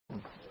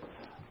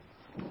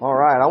All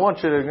right, I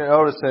want you to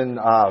notice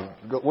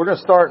we're going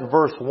to start in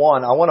verse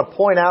 1. I want to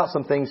point out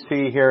some things to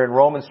you here in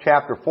Romans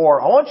chapter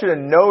 4. I want you to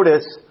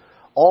notice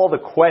all the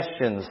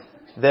questions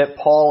that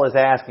Paul is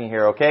asking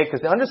here, okay?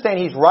 Because understand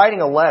he's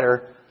writing a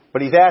letter,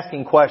 but he's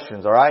asking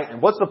questions, all right?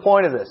 And what's the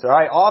point of this, all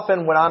right?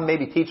 Often when I'm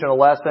maybe teaching a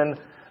lesson,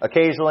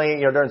 occasionally,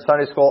 during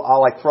Sunday school,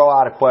 I'll throw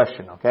out a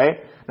question, okay?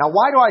 Now,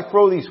 why do I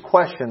throw these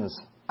questions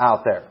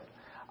out there?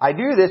 I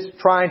do this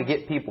trying to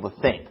get people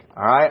to think,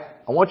 all right?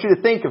 I want you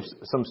to think of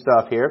some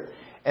stuff here.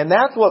 And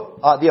that's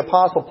what the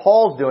Apostle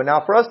Paul's doing.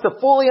 Now, for us to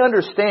fully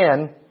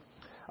understand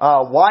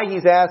why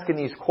he's asking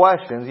these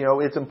questions,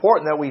 it's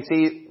important that we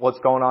see what's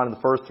going on in the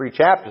first three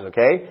chapters,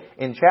 okay?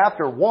 In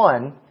chapter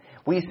 1,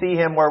 we see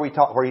him where he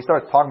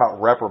starts talking about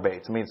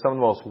reprobates. I mean, some of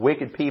the most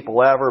wicked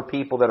people ever,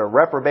 people that are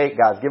reprobate.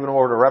 God's given them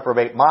over to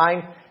reprobate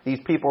mind. These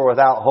people are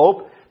without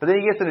hope. But then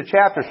he gets into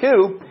chapter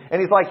 2,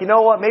 and he's like, you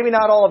know what? Maybe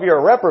not all of you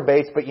are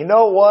reprobates, but you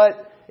know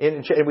what?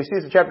 And we see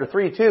this in chapter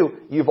 3 too.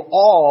 You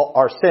all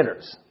are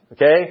sinners,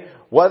 okay?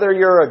 Whether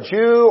you're a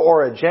Jew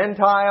or a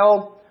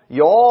Gentile,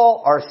 you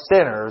all are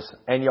sinners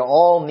and you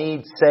all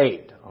need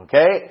saved.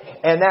 Okay?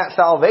 And that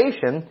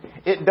salvation,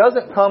 it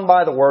doesn't come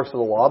by the works of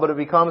the law, but it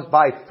becomes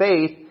by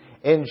faith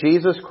in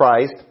Jesus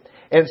Christ.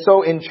 And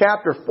so in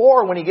chapter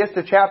 4, when he gets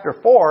to chapter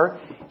 4,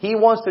 he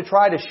wants to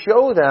try to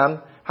show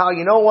them how,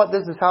 you know what,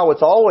 this is how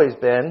it's always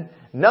been.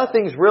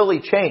 Nothing's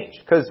really changed.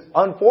 Because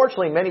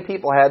unfortunately, many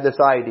people had this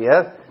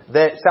idea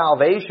that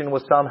salvation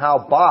was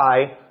somehow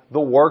by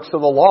the works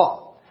of the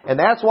law. And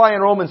that's why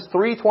in Romans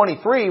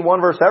 3:23,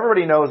 one verse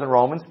everybody knows in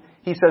Romans,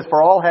 he says, for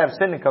all have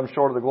sinned and come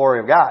short of the glory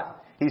of God.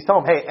 He's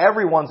telling them, hey,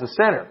 everyone's a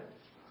sinner.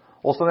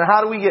 Well, so then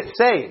how do we get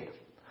saved?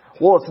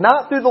 Well, it's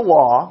not through the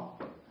law,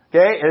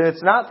 okay? And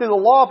it's not through the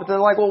law, but they're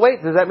like, well,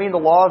 wait, does that mean the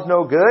law is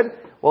no good?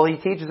 Well, he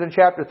teaches in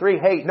chapter 3,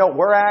 hey, no,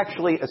 we're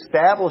actually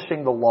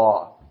establishing the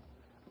law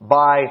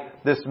by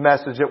this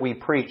message that we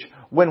preach.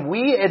 When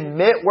we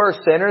admit we're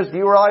sinners, do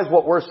you realize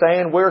what we're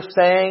saying? We're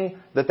saying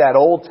that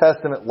Old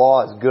Testament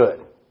law is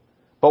good.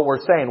 But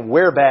we're saying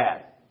we're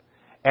bad.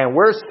 And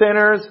we're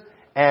sinners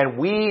and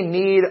we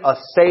need a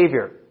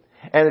Savior.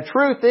 And the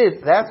truth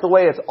is, that's the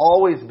way it's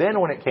always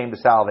been when it came to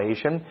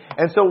salvation.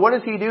 And so what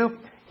does he do?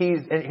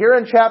 Here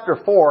in chapter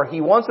 4,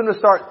 he wants them to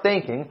start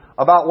thinking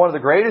about one of the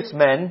greatest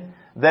men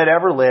that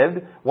ever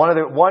lived.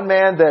 One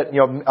man that,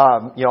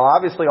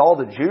 obviously all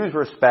the Jews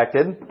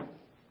respected.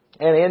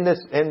 And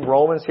in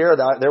Romans here,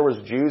 there was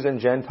Jews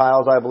and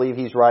Gentiles, I believe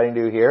he's writing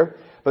to here.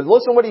 But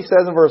listen what he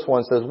says in verse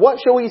 1. It says, what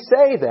shall we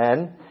say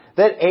then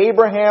that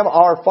Abraham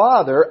our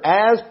father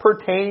as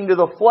pertaining to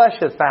the flesh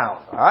has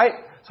found? Alright?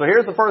 So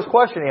here's the first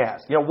question he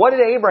asked. What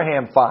did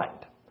Abraham find?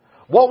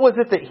 What was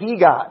it that he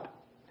got?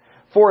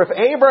 For if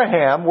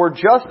Abraham were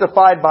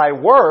justified by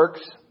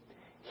works,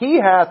 he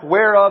hath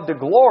whereof the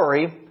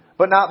glory,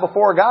 but not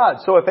before God.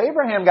 So if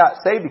Abraham got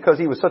saved because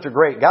he was such a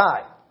great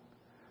guy,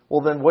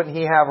 well then wouldn't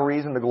he have a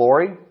reason to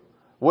glory?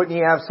 Wouldn't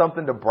he have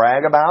something to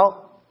brag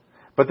about?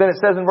 But then it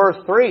says in verse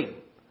 3,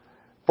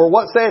 for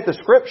what saith the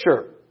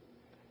Scripture?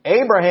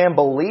 Abraham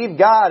believed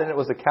God and it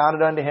was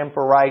accounted unto him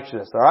for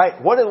righteousness. All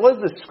right? What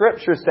does the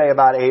Scripture say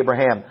about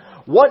Abraham?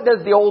 What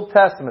does the Old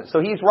Testament? So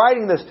he's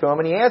writing this to him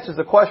and he answers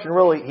the question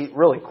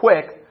really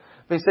quick.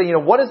 But he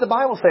said, what does the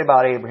Bible say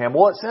about Abraham?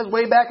 Well, it says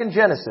way back in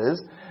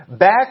Genesis,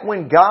 back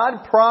when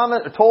God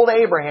told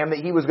Abraham that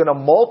he was going to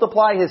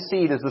multiply his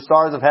seed as the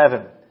stars of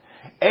heaven.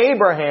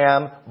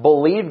 Abraham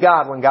believed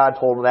God when God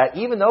told him that,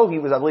 even though he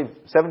was, I believe,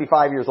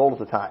 75 years old at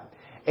the time.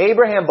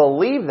 Abraham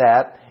believed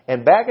that.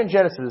 And back in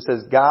Genesis it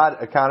says God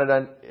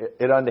accounted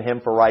it unto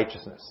him for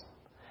righteousness.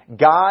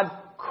 God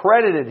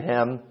credited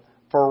him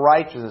for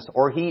righteousness,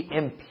 or he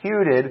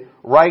imputed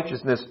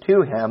righteousness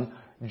to him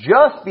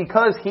just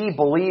because he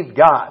believed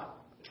God.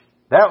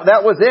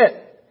 That was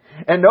it.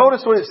 And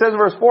notice what it says in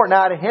verse 4.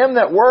 Now to him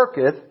that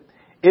worketh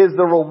is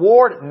the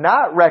reward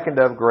not reckoned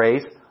of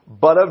grace,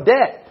 but of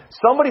debt.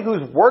 Somebody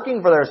who's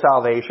working for their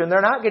salvation, they're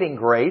not getting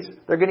grace,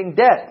 they're getting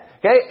debt.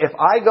 Okay, if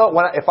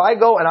I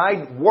go and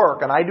I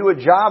work and I do a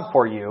job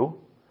for you,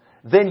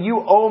 then you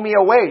owe me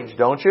a wage,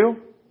 don't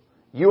you?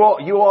 You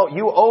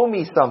owe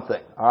me something.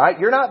 All right,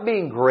 you're not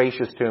being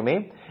gracious to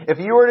me. If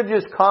you were to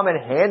just come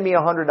and hand me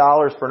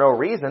 $100 for no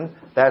reason,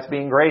 that's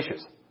being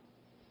gracious.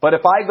 But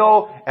if I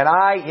go and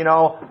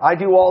I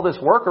do all this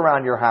work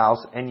around your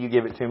house and you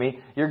give it to me,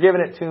 you're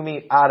giving it to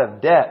me out of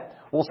debt.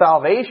 Well,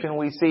 salvation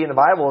we see in the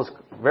Bible is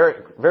very,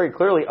 very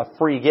clearly a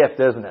free gift,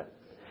 isn't it?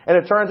 And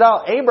it turns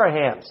out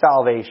Abraham's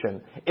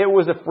salvation, it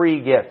was a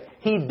free gift.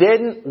 He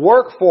didn't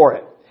work for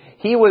it.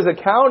 He was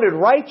accounted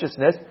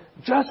righteousness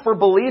just for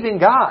believing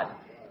God.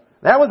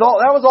 That was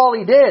all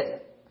he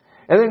did.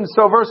 And then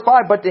so verse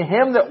 5, but to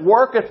him that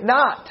worketh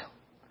not,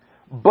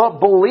 but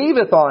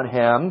believeth on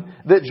him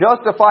that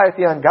justifieth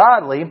the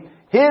ungodly,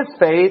 his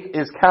faith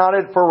is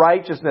counted for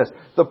righteousness.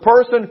 The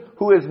person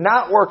who is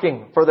not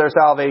working for their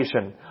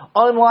salvation,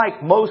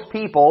 unlike most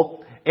people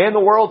in the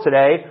world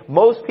today,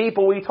 most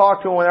people we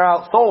talk to when they're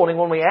out souling,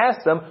 when we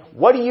ask them,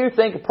 what do you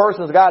think a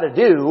person's got to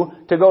do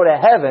to go to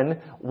heaven?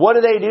 What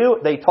do?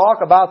 They talk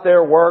about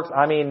their works.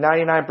 I mean,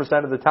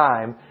 99% of the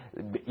time,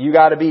 You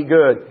got to be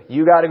good.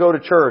 You got to go to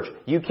church.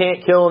 You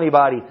can't kill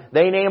anybody.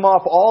 They name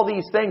off all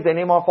these things. They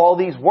name off all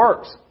these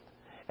works.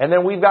 And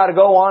then we've got to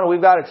go on and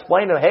we've got to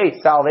explain to them, hey,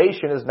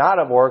 salvation is not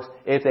of works.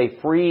 It's a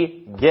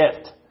free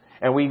gift.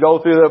 And we go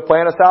through the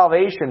plan of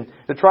salvation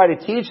to try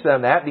to teach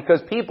them that,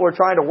 because people are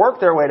trying to work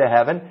their way to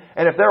heaven.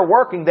 And if they're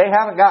working, they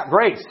haven't got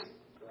grace.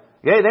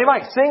 Okay, they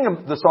might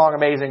sing the song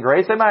Amazing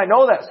Grace. They might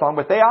know that song,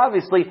 but they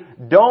obviously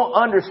don't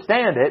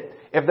understand it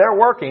if they're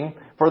working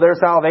for their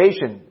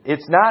salvation.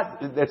 It's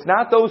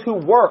not those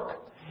who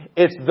work.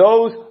 It's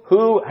those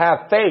who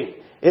have faith.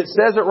 It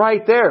says it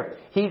right there.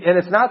 And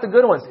it's not the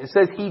good ones. It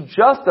says He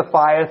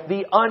justifieth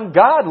the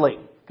ungodly.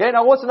 Okay,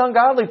 now what's an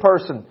ungodly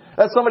person?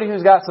 That's somebody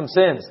who's got some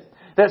sins.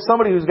 That's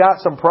somebody who's got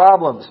some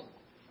problems.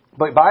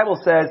 But the Bible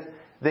says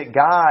that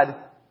God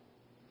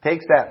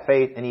takes that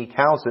faith and He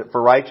counts it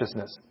for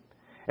righteousness.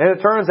 And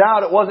it turns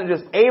out it wasn't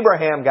just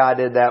Abraham God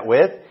did that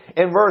with.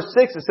 In verse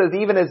 6 it says,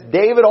 even as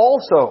David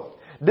also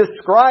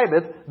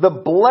describeth the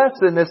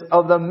blessedness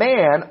of the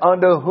man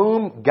unto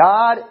whom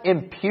God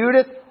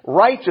imputeth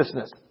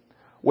righteousness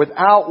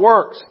without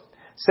works,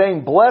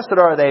 saying, blessed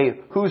are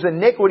they whose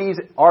iniquities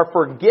are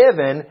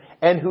forgiven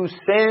and whose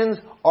sins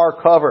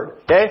are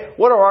covered. Okay?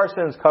 What are our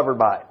sins covered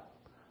by?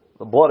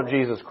 The blood of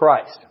Jesus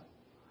Christ.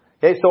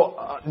 Okay,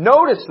 so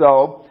notice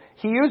though,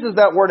 he uses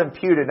that word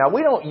imputed. Now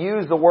we don't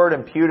use the word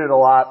imputed a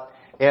lot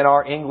in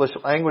our English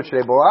language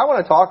today, but what I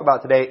want to talk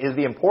about today is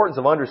the importance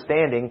of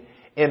understanding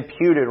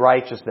imputed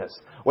righteousness.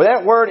 What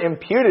that word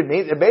imputed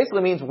means, it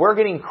basically means we're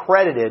getting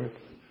credited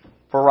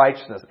for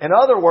righteousness. In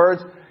other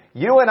words,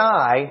 you and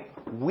I,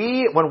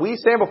 when we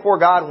stand before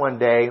God one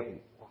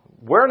day,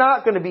 we're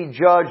not going to be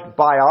judged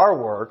by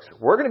our works.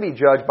 We're going to be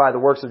judged by the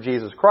works of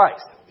Jesus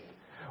Christ.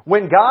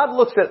 When God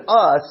looks at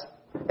us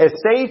as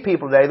saved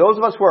people today, those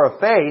of us who are of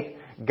faith,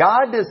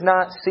 God does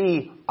not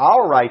see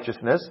our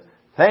righteousness.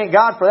 Thank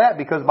God for that,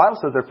 because the Bible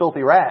says they're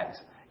filthy rags.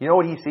 You know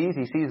what He sees?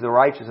 He sees the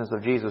righteousness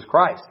of Jesus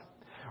Christ.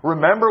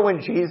 Remember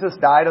when Jesus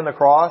died on the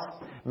cross?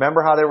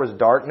 Remember how there was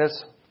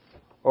darkness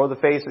over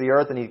the face of the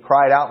earth and He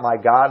cried out, my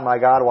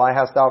God, why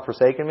hast thou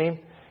forsaken me?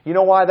 You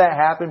know why that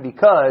happened?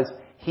 Because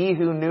He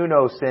who knew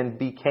no sin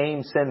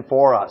became sin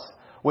for us.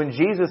 When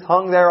Jesus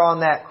hung there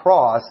on that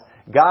cross,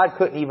 God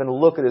couldn't even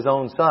look at His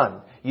own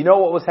Son. You know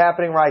what was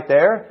happening right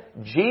there?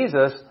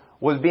 Jesus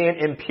was being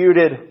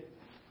imputed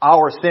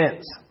our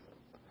sins.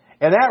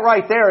 And that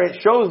right there,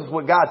 it shows us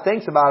what God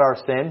thinks about our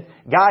sin.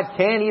 God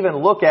can't even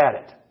look at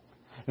it.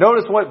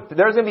 Notice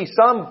there's going to be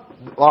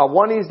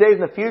one of these days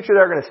in the future,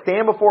 they're going to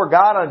stand before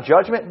God on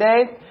Judgment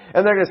Day,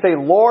 and they're going to say,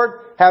 Lord,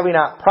 have we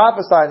not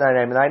prophesied in Thy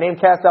name? In Thy name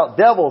cast out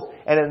devils,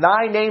 and in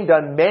Thy name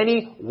done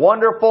many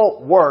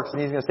wonderful works.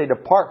 And He's going to say,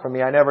 depart from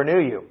me, I never knew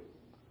you.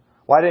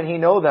 Why didn't He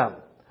know them?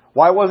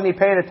 Why wasn't He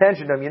paying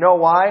attention to them? You know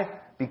why?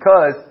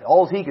 Because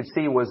all He could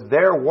see was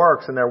their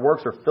works, and their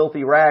works are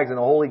filthy rags, and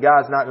the Holy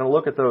God's not going to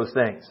look at those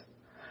things.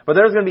 But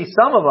there's going to be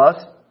some of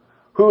us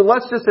who,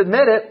 let's just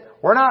admit it,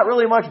 we're not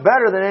really much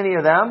better than any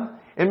of them.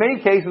 In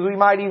many cases, we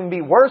might even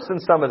be worse than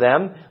some of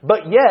them,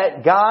 but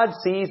yet God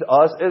sees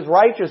us as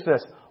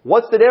righteousness.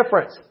 What's the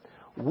difference?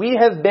 We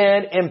have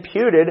been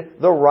imputed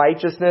the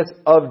righteousness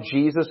of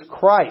Jesus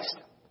Christ.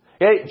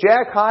 Okay,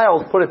 Jack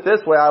Hyles put it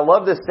this way. I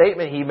love this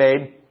statement he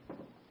made.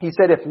 He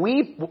said, if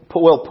we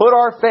will put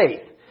our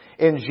faith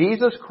in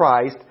Jesus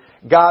Christ,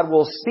 God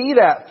will see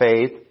that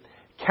faith,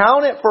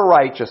 count it for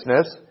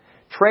righteousness,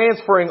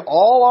 transferring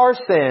all our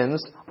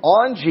sins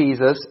on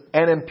Jesus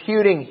and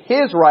imputing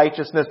His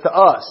righteousness to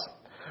us.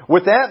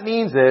 What that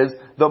means is,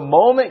 the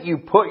moment you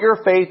put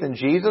your faith in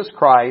Jesus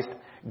Christ,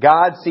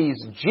 God sees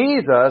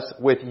Jesus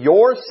with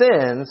your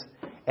sins,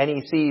 and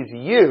He sees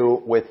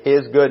you with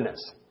His goodness.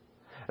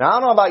 Now, I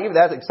don't know about you, but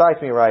that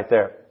excites me right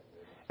there.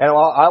 And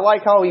I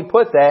like how he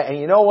put that, and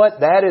you know what?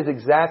 That is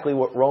exactly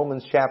what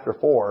Romans chapter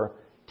 4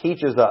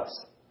 teaches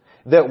us.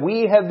 That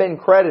we have been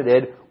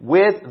credited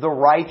with the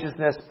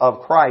righteousness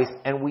of Christ,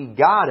 and we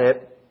got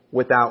it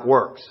without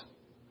works.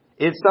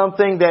 It's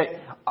something that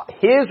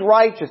His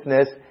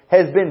righteousness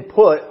has been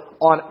put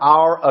on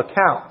our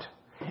account.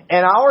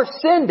 And our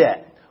sin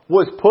debt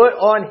was put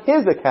on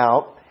His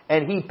account,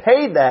 and He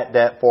paid that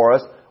debt for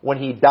us when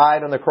He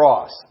died on the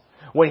cross.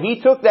 When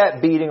He took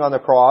that beating on the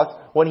cross,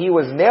 when He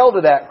was nailed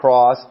to that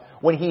cross,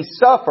 when He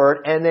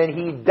suffered, and then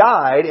He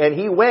died, and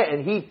He went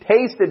and He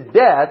tasted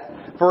death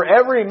for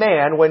every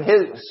man when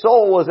his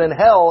soul was in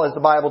hell, as the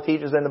Bible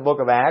teaches in the book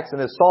of Acts,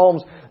 and as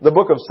the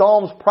book of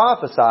Psalms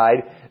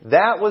prophesied,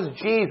 that was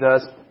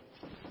Jesus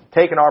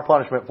taking our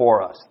punishment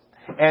for us.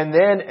 And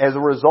then, as a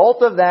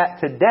result of that,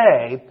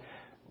 today,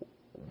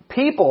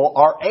 people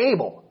are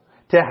able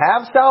to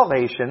have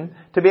salvation,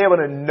 to be able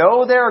to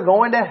know they're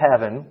going to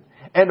heaven,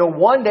 and to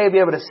one day be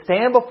able to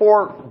stand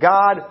before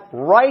God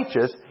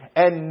righteous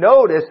and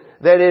notice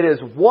that it is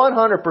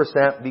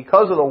 100%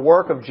 because of the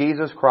work of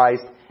Jesus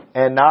Christ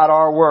and not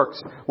our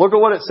works. Look at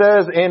what it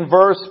says in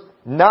verse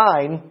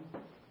 9.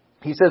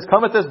 He says,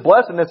 cometh this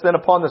blessedness then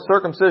upon the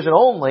circumcision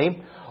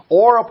only,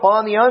 or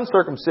upon the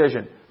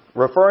uncircumcision,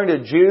 referring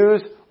to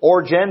Jews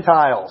or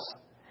Gentiles.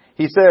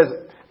 He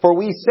says, For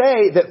we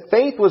say that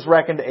faith was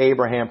reckoned to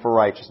Abraham for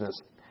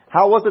righteousness.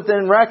 How was it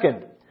then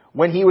reckoned?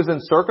 When he was in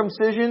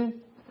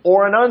circumcision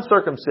or in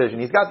uncircumcision?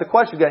 He's got the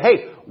question again.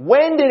 Hey,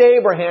 when did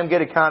Abraham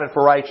get accounted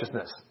for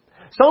righteousness?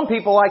 Some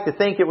people like to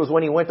think it was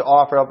when he went to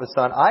offer up his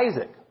son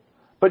Isaac.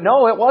 But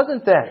no, it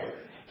wasn't then.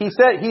 He's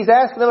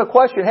asking them a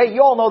question. Hey,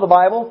 you all know the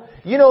Bible.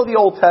 You know the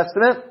Old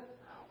Testament.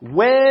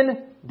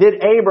 When did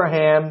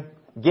Abraham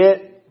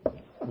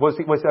was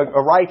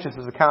a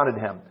righteousness accounted to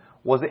him?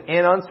 Was it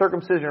in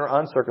uncircumcision or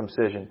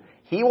uncircumcision?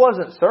 He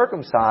wasn't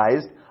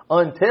circumcised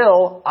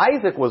until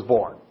Isaac was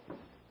born.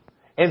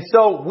 And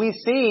so we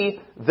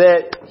see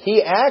that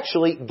he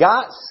actually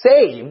got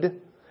saved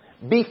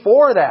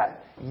before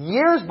that,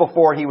 years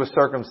before he was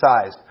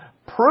circumcised,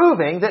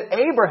 proving that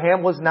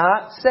Abraham was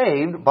not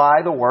saved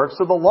by the works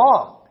of the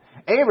law.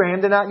 Abraham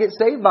did not get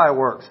saved by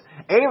works.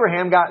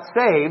 Abraham got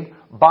saved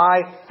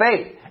by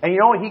faith. And you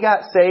know what? He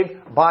got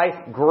saved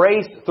by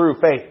grace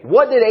through faith.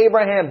 What did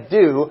Abraham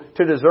do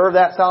to deserve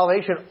that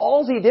salvation?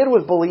 All he did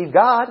was believe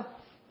God.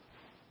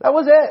 That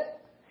was it.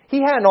 He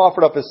hadn't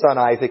offered up his son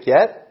Isaac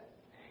yet.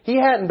 He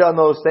hadn't done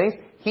those things.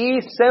 He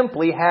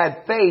simply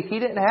had faith. He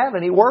didn't have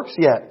any works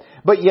yet.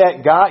 But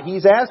yet God,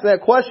 he's asking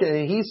that question,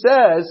 and he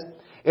says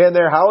in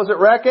there, how is it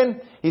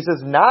reckoned? He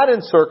says, not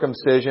in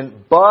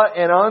circumcision, but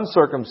in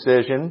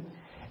uncircumcision.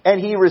 And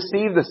he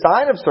received the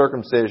sign of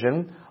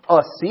circumcision,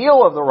 a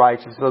seal of the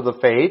righteousness of the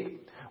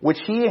faith, which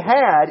he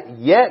had,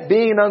 yet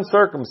being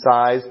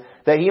uncircumcised,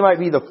 that he might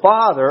be the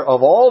father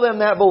of all them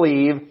that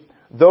believe,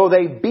 though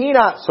they be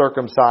not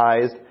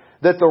circumcised,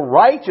 that the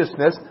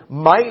righteousness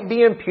might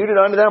be imputed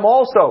unto them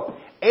also.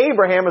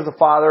 Abraham is the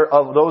father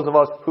of those of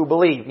us who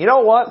believe. You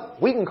know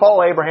what? We can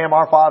call Abraham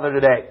our father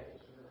today.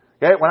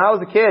 Okay? When I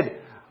was a kid,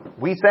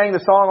 we sang the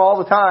song all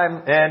the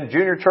time in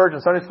junior church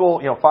and Sunday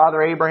school,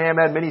 Father Abraham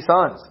had many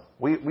sons.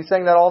 We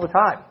sang that all the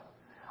time.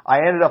 I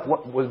ended up,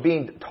 what was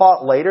being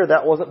taught later,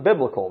 that wasn't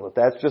biblical,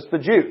 that's just the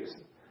Jews.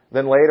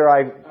 Then later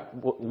I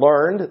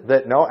learned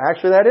that no,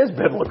 actually that is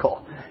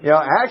biblical.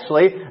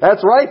 Actually,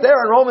 that's right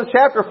there in Romans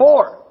chapter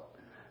 4.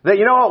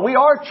 That, we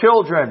are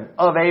children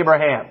of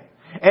Abraham.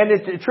 And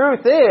the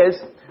truth is,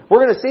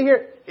 we're going to see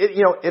here,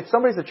 if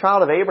somebody's a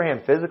child of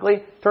Abraham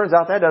physically, turns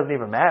out that doesn't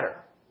even matter.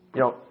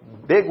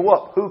 Big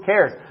whoop, who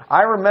cares?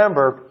 I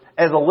remember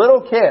as a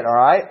little kid,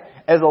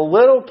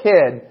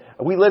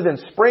 we lived in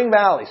Spring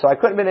Valley, so I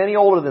couldn't have been any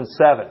older than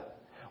 7.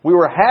 We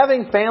were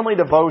having family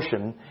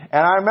devotion,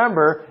 and I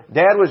remember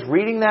Dad was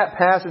reading that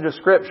passage of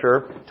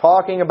Scripture,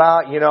 talking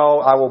about,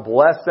 I will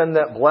bless them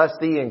that bless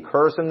thee, and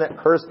curse them that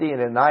curse thee,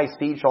 and in thy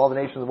seed shall all the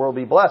nations of the world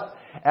be blessed.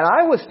 And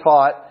I was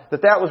taught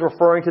that was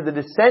referring to the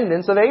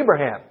descendants of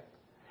Abraham.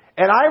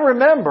 And I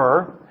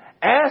remember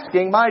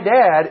asking my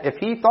dad if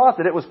he thought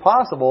that it was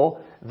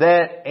possible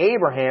that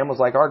Abraham was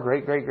like our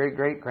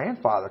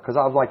great-great-great-great-grandfather, because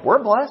I was like,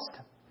 we're blessed.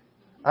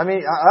 I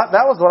mean,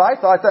 that was what I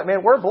thought. I thought,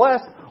 man, we're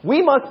blessed.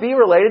 We must be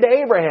related to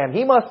Abraham.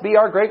 He must be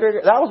our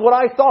great-great... That was what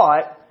I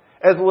thought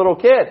as a little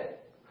kid.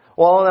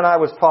 Well, and then I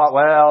was taught,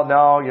 well,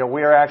 no,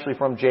 we are actually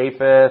from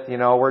Japheth,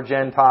 we're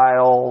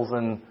Gentiles.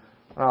 And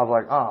I was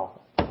like,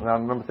 oh. And I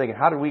remember thinking,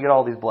 how did we get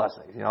all these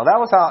blessings?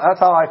 That's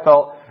how I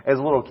felt as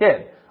a little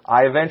kid.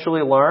 I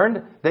eventually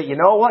learned that, you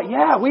know what?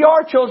 Yeah, we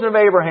are children of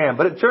Abraham.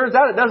 But it turns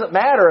out it doesn't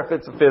matter if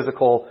it's a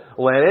physical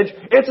lineage.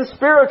 It's a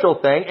spiritual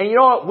thing. And you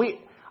know what?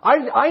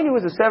 I knew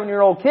as a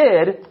 7-year-old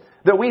kid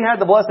that we had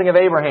the blessing of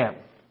Abraham.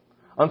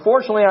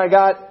 Unfortunately, I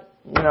got,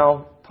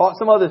 taught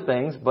some other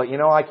things, but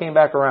I came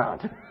back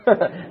around.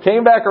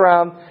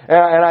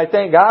 And I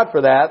thank God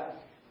for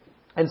that.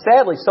 And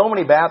sadly, so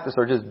many Baptists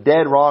are just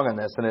dead wrong on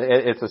this, and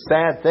it's a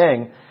sad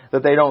thing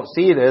that they don't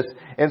see this.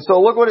 And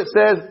so look what it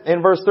says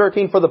in verse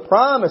 13, for the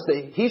promise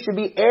that he should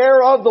be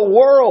heir of the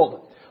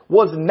world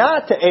was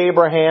not to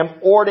Abraham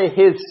or to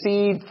his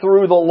seed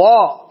through the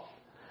law,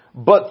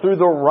 but through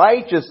the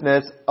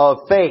righteousness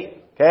of faith.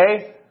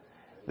 Okay?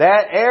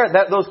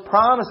 Those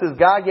promises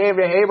God gave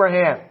to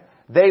Abraham,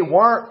 they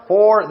weren't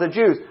for the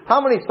Jews.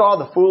 How many saw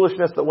the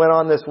foolishness that went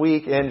on this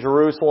week in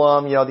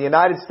Jerusalem? The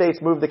United States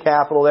moved the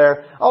capital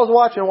there. I was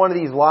watching one of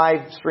these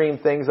live stream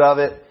things of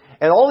it,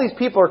 and all these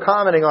people are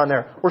commenting on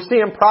there. We're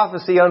seeing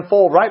prophecy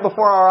unfold right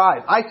before our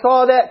eyes. I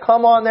saw that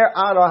come on there,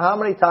 I don't know how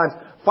many times.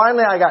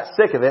 Finally, I got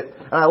sick of it,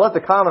 and I left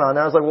the comment on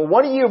there. I was like, well,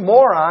 one of you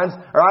morons,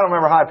 or I don't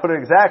remember how I put it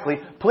exactly,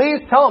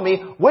 please tell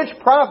me which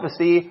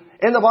prophecy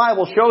in the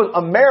Bible shows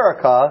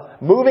America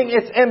moving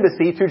its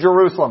embassy to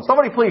Jerusalem.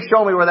 Somebody please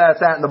show me where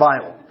that's at in the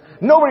Bible.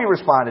 Nobody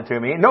responded to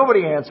me.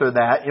 Nobody answered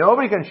that.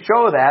 Nobody can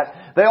show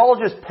that. They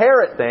all just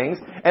parrot things.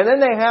 And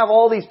then they have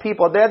all these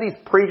people. They have these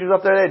preachers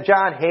up there. They had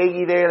John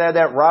Hagee there. They had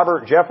that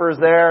Robert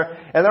Jeffers there.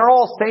 And they're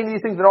all saying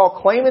these things. They're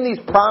all claiming these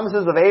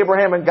promises of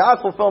Abraham and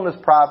God's fulfilling this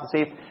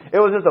prophecy. It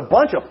was just a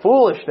bunch of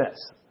foolishness.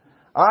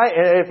 Alright?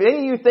 And if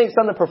any of you think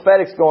something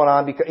prophetic's going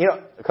on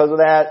because of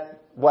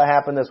that, what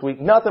happened this week,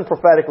 nothing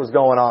prophetic was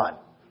going on.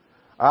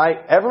 Alright?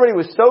 Everybody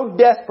was so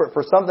desperate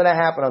for something to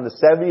happen on the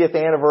 70th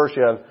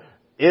anniversary of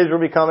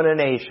Israel becoming a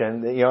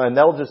nation, and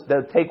they'll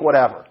take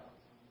whatever.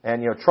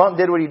 And, Trump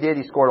did what he did.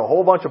 He scored a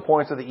whole bunch of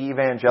points with the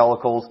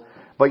evangelicals.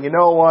 But you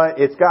know what?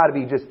 It's got to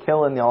be just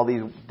killing all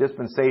these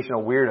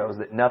dispensational weirdos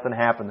that nothing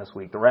happened this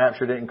week. The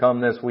rapture didn't come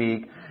this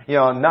week.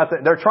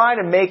 Nothing. They're trying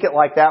to make it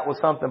like that was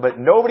something, but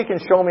nobody can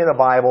show me in the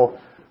Bible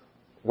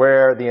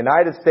where the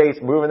United States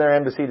moving their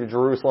embassy to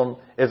Jerusalem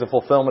is a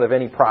fulfillment of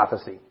any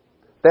prophecy.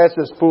 That's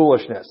just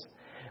foolishness.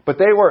 But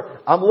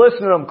I'm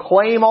listening to them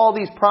claim all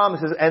these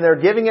promises, and they're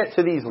giving it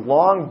to these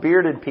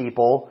long-bearded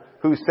people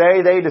who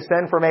say they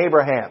descend from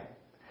Abraham.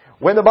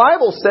 When the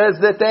Bible says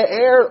that the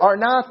heirs are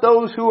not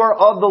those who are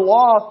of the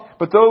law,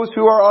 but those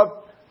who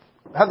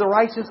have the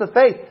righteousness of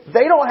faith.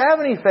 They don't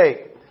have any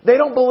faith. They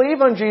don't believe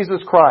on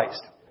Jesus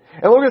Christ.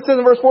 And look what it says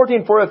in verse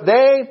 14, for if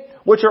they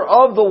which are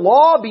of the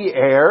law be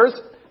heirs,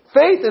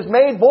 faith is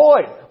made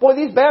void. Boy,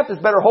 these Baptists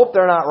better hope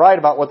they're not right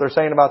about what they're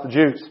saying about the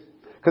Jews.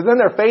 Because then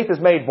their faith is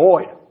made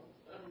void.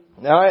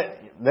 Now,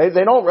 they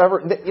don't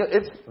ever,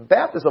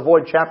 Baptists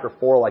avoid chapter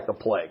 4 like the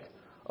plague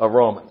of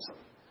Romans.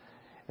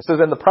 It says,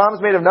 and the promise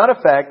made of none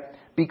effect,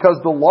 because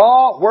the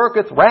law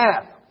worketh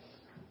wrath.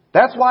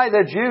 That's why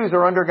the Jews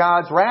are under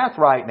God's wrath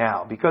right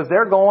now, because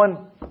they're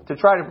going to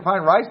try to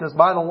find righteousness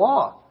by the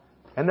law.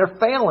 And they're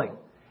failing.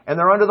 And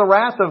they're under the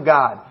wrath of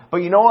God.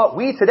 But you know what?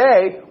 We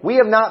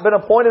have not been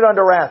appointed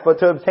under wrath, but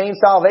to obtain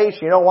salvation.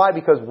 You know why?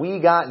 Because we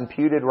got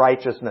imputed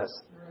righteousness.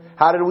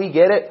 How did we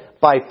get it?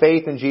 By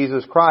faith in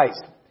Jesus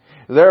Christ.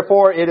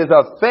 Therefore, it is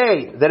of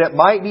faith, that it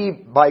might be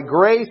by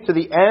grace to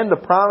the end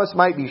the promise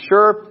might be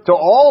sure to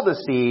all the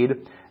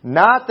seed,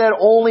 not that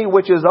only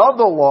which is of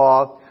the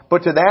law,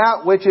 but to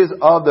that which is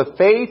of the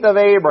faith of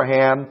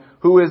Abraham,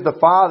 who is the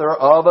father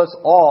of us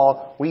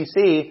all. We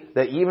see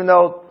that even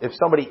though if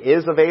somebody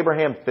is of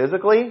Abraham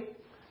physically,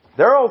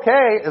 they're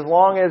okay as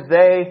long as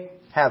they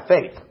have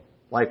faith,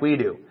 like we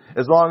do.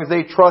 As long as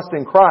they trust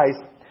in Christ,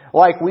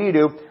 like we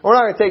do. We're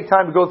not going to take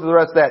time to go through the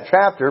rest of that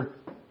chapter.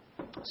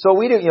 So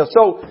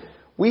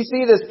we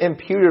see this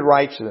imputed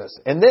righteousness.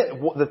 And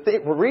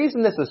the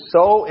reason this is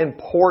so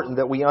important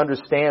that we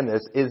understand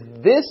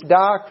this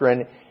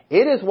doctrine,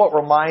 it is what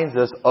reminds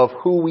us of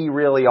who we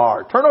really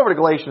are. Turn over to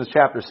Galatians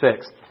chapter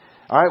 6.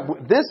 All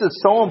right, this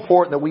is so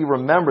important that we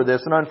remember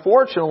this. And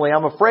unfortunately,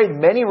 I'm afraid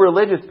many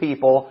religious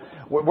people,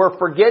 we're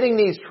forgetting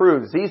these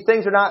truths. These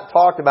things are not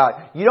talked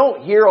about. You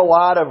don't hear a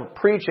lot of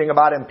preaching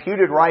about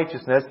imputed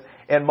righteousness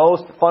in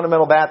most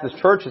fundamental Baptist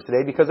churches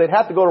today because they'd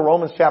have to go to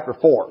Romans chapter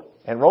 4.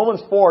 And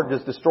Romans 4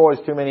 just destroys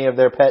too many of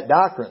their pet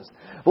doctrines.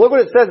 But look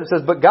what it says. It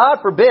says, but God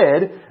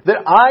forbid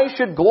that I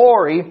should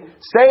glory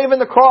save in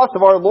the cross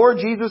of our Lord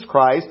Jesus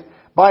Christ,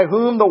 by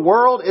whom the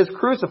world is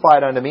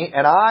crucified unto me,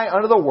 and I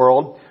unto the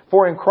world.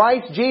 For in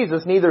Christ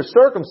Jesus neither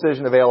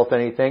circumcision availeth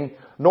anything,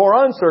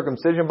 nor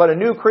uncircumcision, but a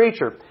new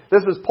creature.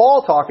 This is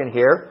Paul talking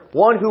here,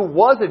 one who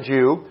was a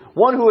Jew,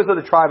 one who was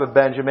of the tribe of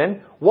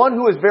Benjamin, one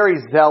who was very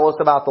zealous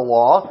about the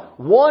law,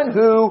 one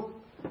who,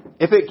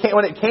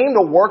 when it came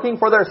to working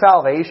for their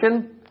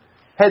salvation,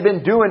 had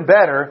been doing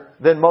better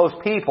than most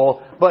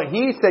people. But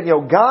he said,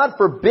 God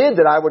forbid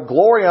that I would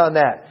glory on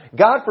that.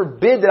 God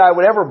forbid that I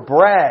would ever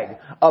brag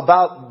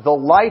about the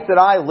life that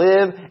I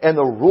live and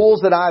the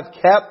rules that I've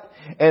kept.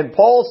 And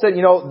Paul said,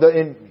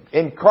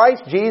 in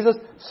Christ Jesus,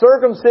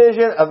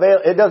 circumcision,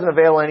 it doesn't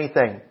avail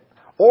anything.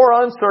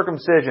 Or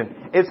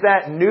uncircumcision. It's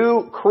that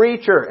new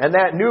creature. And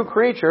that new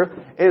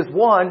creature is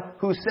one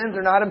whose sins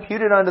are not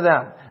imputed unto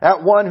them.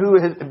 That one who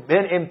has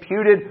been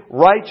imputed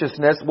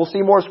righteousness. We'll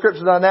see more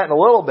scriptures on that in a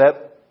little bit.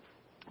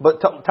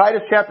 But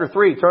Titus chapter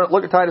 3,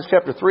 look at Titus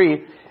chapter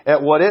 3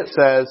 at what it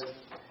says.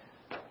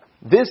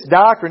 This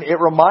doctrine, it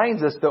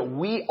reminds us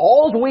that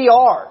all we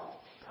are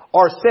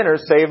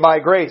sinners saved by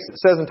grace. It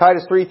says in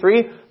Titus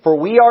 3:3, for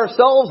we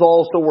ourselves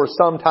also were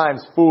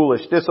sometimes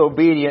foolish,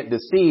 disobedient,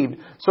 deceived,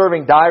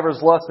 serving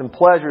divers lusts and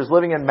pleasures,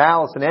 living in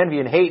malice and envy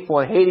and hateful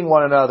and hating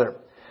one another.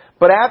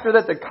 But after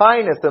that the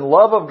kindness and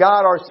love of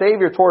God our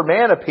Savior toward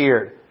man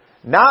appeared,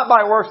 not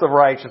by works of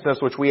righteousness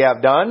which we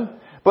have done,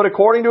 but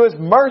according to His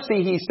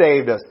mercy He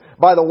saved us,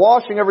 by the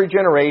washing of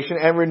regeneration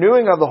and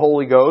renewing of the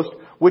Holy Ghost,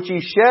 which He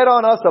shed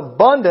on us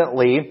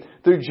abundantly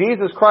through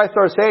Jesus Christ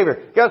our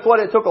Savior. Guess what?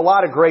 It took a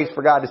lot of grace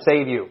for God to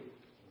save you.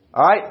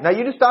 Alright? Now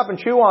you just stop and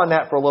chew on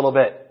that for a little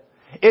bit.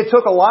 It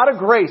took a lot of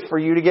grace for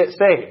you to get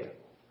saved.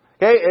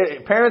 Okay?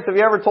 Parents, have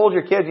you ever told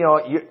your kids,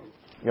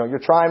 you're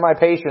trying my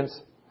patience.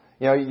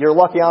 You're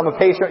lucky I'm a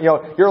patient,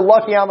 you're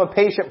lucky I'm a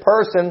patient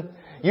person.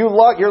 You're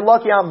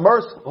lucky I'm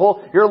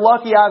merciful. You're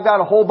lucky I've got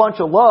a whole bunch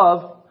of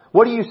love.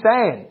 What are you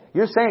saying?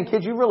 You're saying,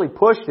 kids, you really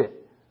pushed it.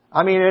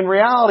 I mean, in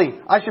reality,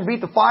 I should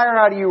beat the fire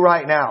out of you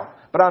right now.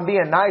 But I'm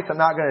being nice, I'm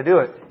not going to do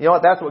it. You know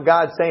what? That's what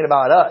God's saying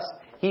about us.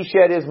 He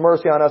shed His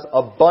mercy on us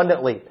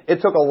abundantly.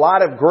 It took a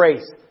lot of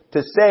grace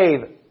to save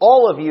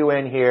all of you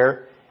in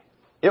here.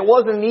 It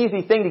wasn't an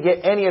easy thing to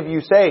get any of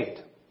you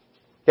saved.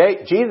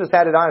 Okay? Jesus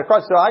had it on the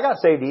cross. So I got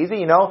saved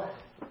easy,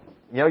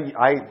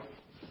 I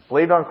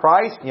believed on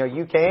Christ.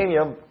 You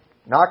came,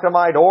 knocked on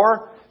my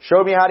door,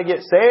 showed me how to get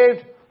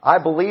saved. I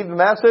believed the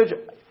message.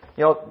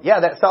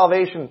 That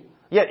salvation,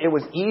 it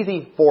was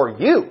easy for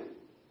you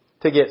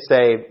to get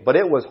saved, but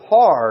it was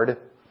hard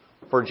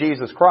for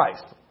Jesus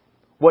Christ.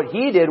 What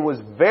He did was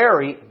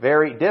very,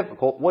 very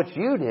difficult. What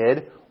you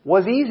did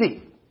was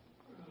easy.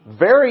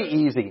 Very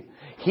easy.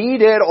 He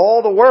did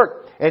all the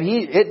work. And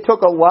it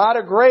took a lot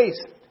of grace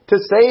to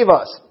save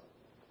us.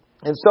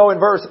 And so in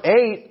verse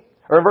 8,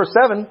 or in verse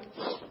 7, it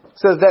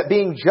says that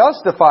being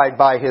justified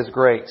by His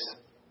grace,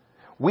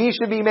 we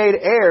should be made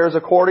heirs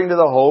according to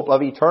the hope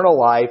of eternal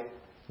life.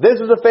 This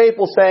is a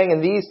faithful saying,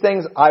 and these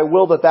things I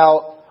will that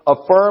thou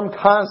affirm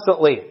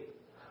constantly.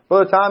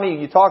 Brother Tommy,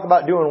 you talk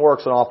about doing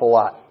works an awful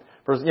lot.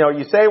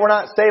 You say we're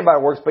not saved by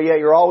works, but yet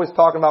you're always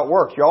talking about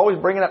works. You're always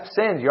bringing up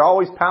sins. You're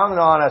always pounding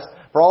on us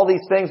for all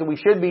these things that we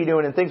should be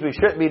doing and things we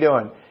shouldn't be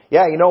doing.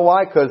 Yeah, you know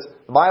why? Because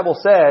the Bible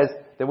says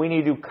that we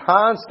need to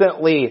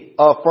constantly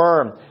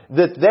affirm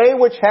that they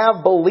which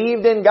have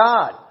believed in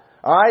God.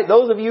 Alright,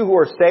 those of you who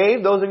are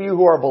saved, those of you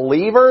who are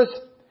believers,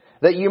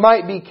 that you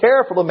might be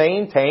careful to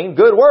maintain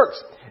good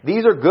works.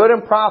 These are good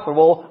and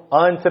profitable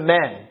unto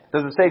men.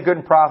 Does it say good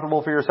and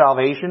profitable for your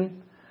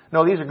salvation?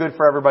 No, these are good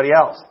for everybody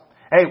else.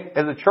 Hey,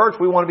 as a church,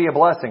 we want to be a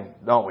blessing,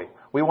 don't we?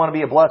 We want to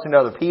be a blessing to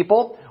other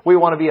people. We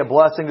want to be a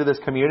blessing to this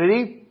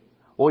community.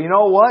 Well, you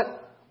know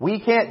what?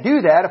 We can't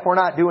do that if we're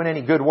not doing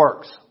any good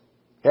works.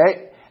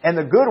 Okay? And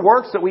the good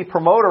works that we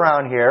promote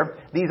around here,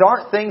 these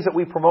aren't things that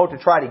we promote to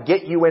try to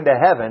get you into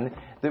heaven.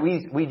 That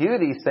we do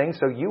these things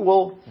so you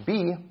will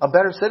be a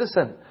better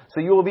citizen. So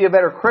you will be a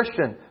better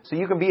Christian. So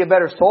you can be a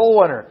better soul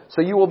winner.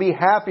 So you will be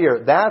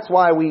happier. That's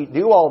why we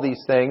do all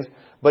these things.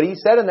 But He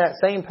said in that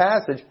same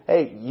passage,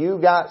 hey, you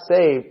got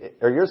saved,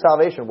 or your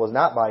salvation was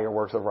not by your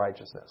works of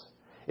righteousness.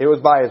 It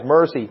was by His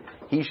mercy.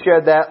 He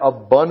shed that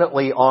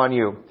abundantly on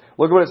you.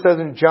 Look at what it says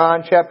in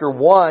John chapter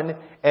 1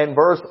 and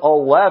verse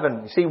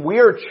 11. You see, we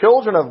are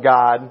children of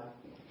God,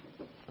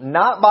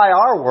 not by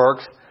our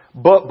works,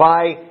 but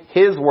by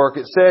His work.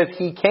 It says,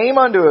 He came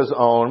unto His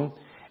own,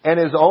 and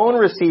His own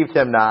received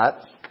Him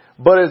not.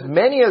 But as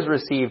many as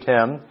received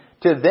Him,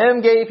 to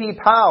them gave He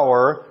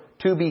power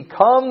to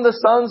become the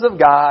sons of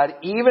God,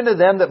 even to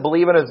them that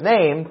believe in His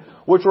name,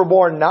 which were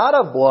born not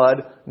of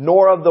blood,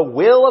 nor of the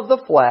will of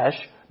the flesh,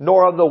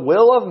 nor of the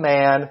will of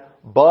man,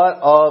 but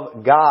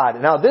of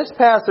God. Now this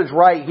passage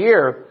right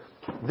here,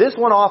 this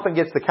one often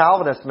gets the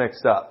Calvinists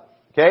mixed up.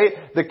 Okay?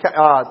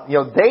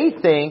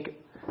 They think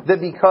that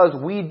because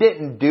we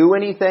didn't do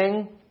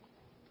anything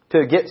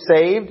to get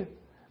saved,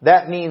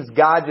 that means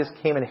God just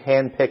came and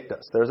handpicked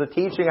us. There's a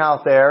teaching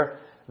out there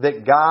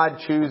that God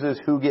chooses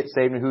who gets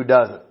saved and who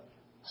doesn't.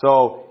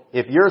 So,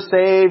 if you're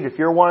saved, if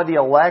you're one of the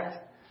elect,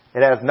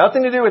 it has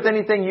nothing to do with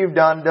anything you've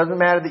done. It doesn't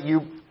matter that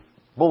you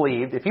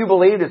believed. If you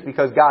believed, it's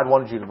because God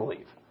wanted you to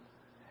believe.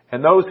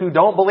 And those who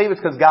don't believe,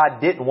 it's because God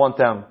didn't want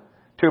them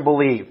to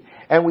believe.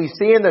 And we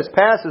see in this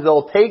passage,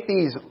 they'll take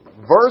these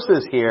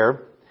verses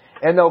here,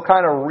 and they'll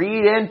kind of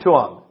read into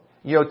them.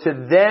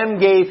 To them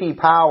gave He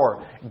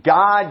power.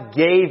 God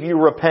gave you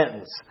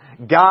repentance.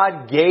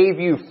 God gave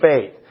you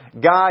faith.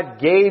 God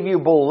gave you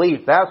belief.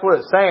 That's what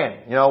it's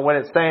saying. When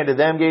it's saying to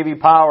them gave you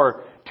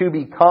power to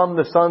become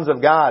the sons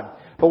of God.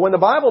 But when the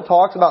Bible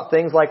talks about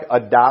things like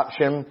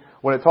adoption,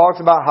 when it talks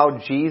about how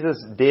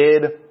Jesus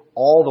did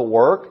all the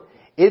work,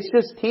 it's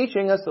just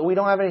teaching us that we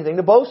don't have anything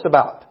to boast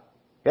about.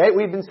 Okay?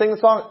 We've been singing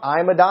the song,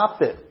 I'm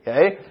adopted.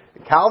 Okay?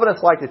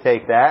 Calvinists like to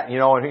take that,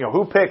 and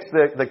who picks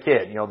the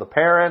kid? The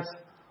parents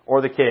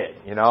or the kid?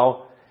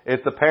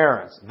 It's the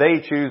parents. They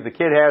choose. The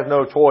kid has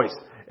no choice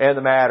in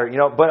the matter.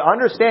 But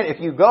understand, if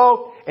you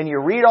go and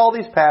you read all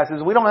these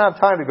passages, we don't have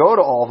time to go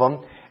to all of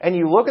them, and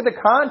you look at the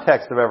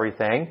context of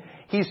everything,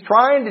 He's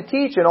trying to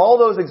teach in all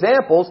those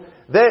examples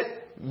that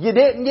you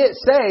didn't get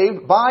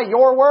saved by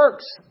your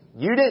works.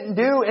 You didn't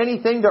do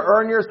anything to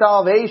earn your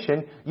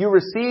salvation. You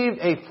received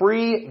a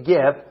free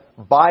gift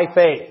by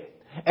faith.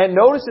 And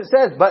notice it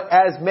says, but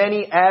as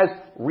many as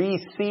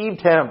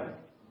received Him,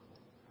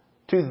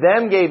 to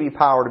them gave He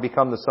power to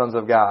become the sons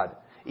of God,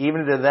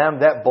 even to them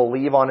that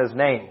believe on His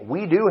name.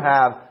 We do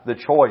have the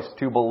choice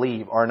to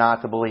believe or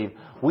not to believe.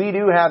 We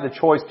do have the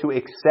choice to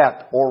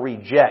accept or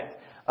reject.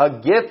 A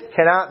gift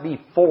cannot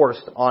be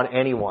forced on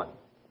anyone.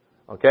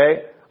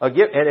 Okay? A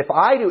gift, and if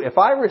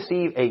I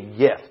receive a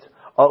gift,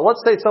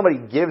 let's say somebody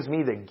gives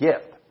me the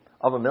gift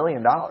of $1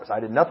 million. I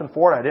did nothing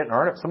for it. I didn't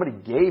earn it. Somebody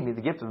gave me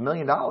the gift of $1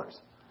 million.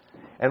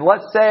 And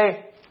let's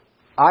say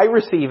I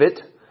receive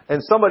it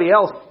and somebody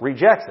else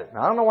rejects it.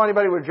 Now, I don't know why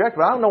anybody would reject it,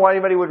 but I don't know why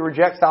anybody would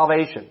reject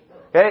salvation.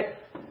 Okay?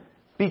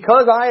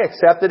 Because I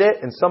accepted it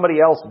and somebody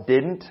else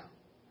didn't,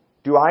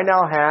 do I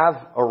now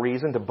have a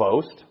reason to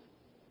boast?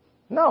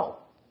 No.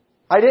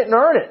 I didn't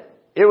earn it.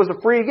 It was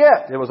a free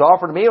gift. It was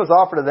offered to me. It was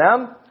offered to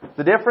them.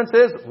 The difference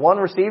is one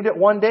received it,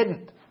 one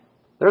didn't.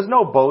 There's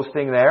no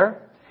boasting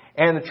there.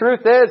 And the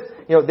truth is,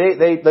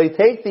 they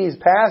take these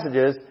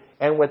passages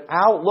and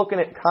without looking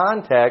at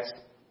context,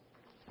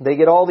 they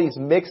get all these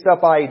mixed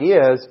up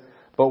ideas.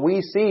 But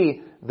we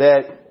see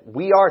that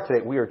we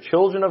are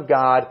children of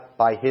God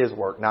by His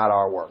work, not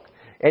our work.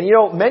 And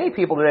many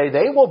people today,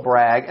 they will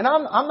brag, and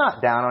I'm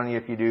not down on you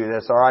if you do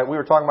this, alright? We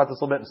were talking about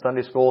this a little bit in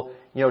Sunday school,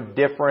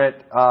 different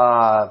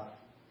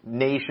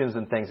nations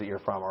and things that you're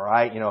from, all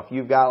right? If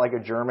you've got like a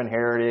German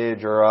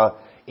heritage or a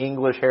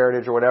English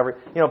heritage or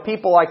whatever,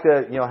 people like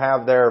to,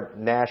 have their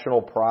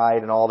national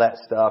pride and all that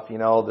stuff.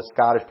 The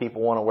Scottish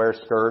people want to wear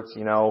skirts,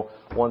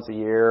 once a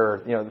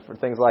year or, for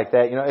things like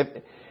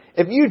that.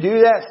 If you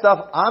do that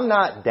stuff, I'm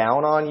not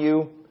down on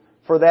you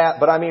for that.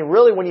 But I mean,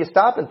 really, when you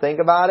stop and think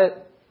about it,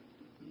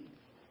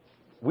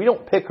 we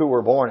don't pick who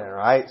we're born in,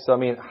 right? So, I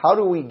mean, how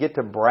do we get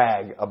to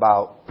brag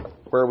about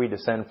where we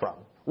descend from?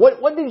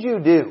 What did you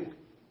do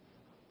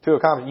to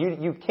accomplish?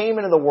 You came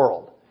into the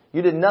world.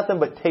 You did nothing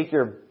but take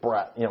your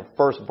breath,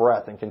 first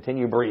breath and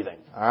continue breathing.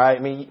 All right? I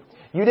mean,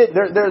 you did.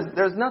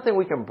 There's nothing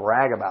we can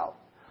brag about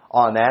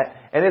on that.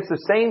 And it's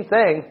the same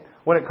thing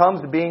when it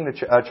comes to being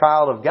a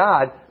child of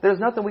God. There's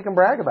nothing we can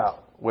brag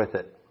about with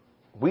it.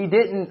 We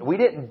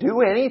didn't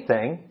do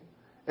anything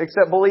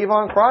except believe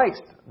on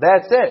Christ.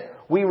 That's it.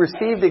 We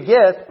received a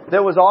gift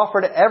that was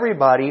offered to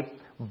everybody.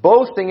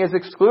 Boasting is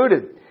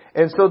excluded.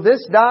 And so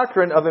this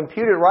doctrine of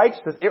imputed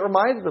righteousness, it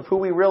reminds us of who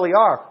we really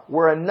are.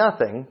 We're a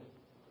nothing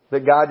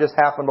that God just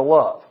happened to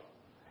love.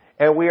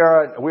 And we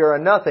are a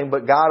nothing,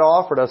 but God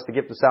offered us the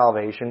gift of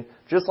salvation,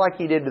 just like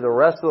He did to the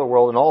rest of the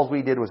world, and all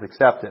we did was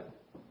accept it.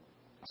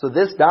 So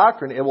this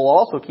doctrine, it will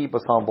also keep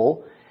us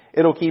humble.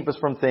 It'll keep us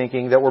from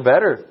thinking that we're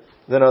better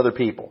than other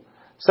people.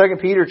 2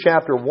 Peter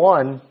chapter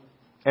 1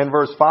 and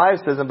verse 5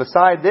 says, "And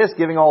beside this,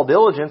 giving all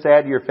diligence,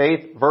 add to your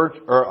faith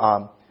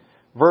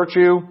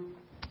virtue,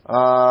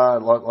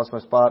 lost my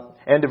spot.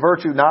 And to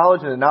virtue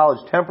knowledge, and to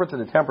knowledge temperance,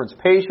 and to temperance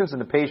patience, and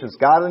to patience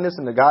godliness,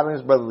 and to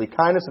godliness brotherly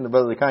kindness, and to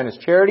brotherly kindness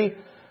charity.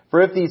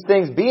 For if these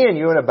things be in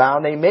you and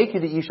abound, they make you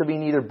that ye shall be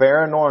neither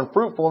barren nor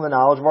unfruitful in the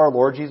knowledge of our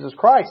Lord Jesus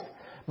Christ.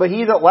 But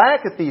he that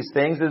lacketh these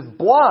things is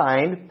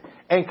blind,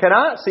 and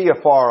cannot see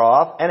afar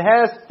off, and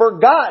has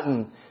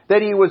forgotten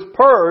that he was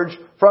purged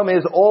from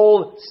his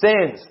old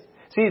sins."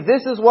 See,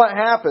 this is what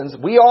happens.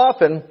 We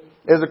often,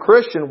 as a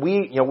Christian,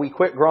 we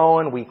quit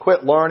growing, we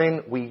quit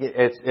learning.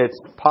 It's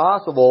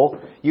possible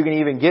you can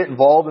even get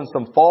involved in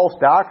some false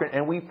doctrine,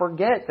 and we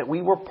forget that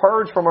we were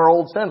purged from our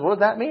old sins. What does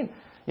that mean?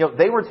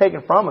 They were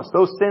taken from us.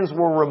 Those sins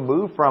were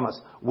removed from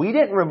us. We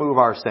didn't remove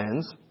our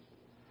sins.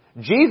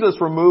 Jesus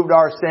removed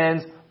our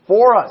sins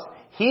for us.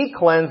 He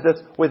cleansed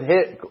us with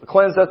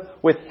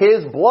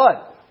His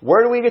blood.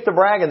 Where do we get to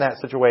brag in that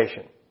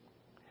situation?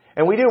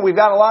 And we do. We've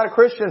got a lot of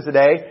Christians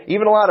today,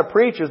 even a lot of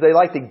preachers, they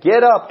like to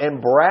get up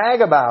and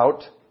brag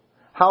about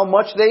how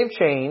much they've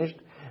changed.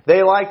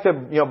 They like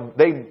to,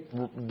 they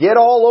get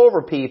all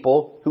over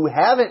people who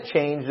haven't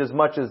changed as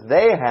much as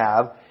they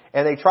have,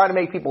 and they try to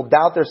make people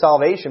doubt their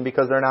salvation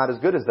because they're not as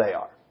good as they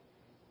are.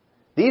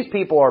 These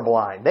people are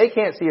blind. They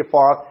can't see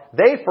afar off.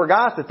 They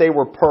forgot that they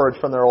were purged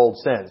from their old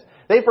sins.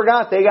 They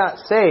forgot they got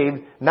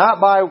saved not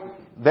by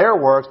their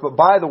works, but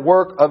by the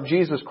work of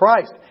Jesus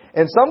Christ.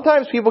 And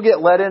sometimes people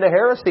get led into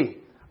heresy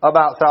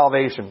about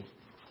salvation.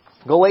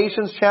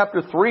 Galatians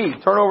chapter 3.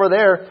 Turn over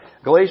there.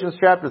 Galatians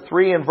chapter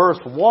 3 and verse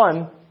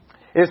 1.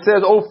 It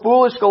says, "O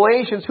foolish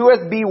Galatians, who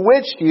hath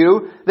bewitched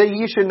you, that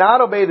ye should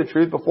not obey the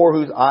truth, before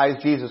whose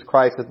eyes Jesus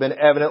Christ hath been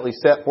evidently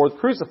set forth,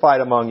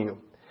 crucified among you?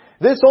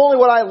 This only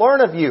would I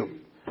learn of you.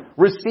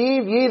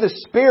 Receive ye the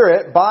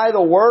Spirit by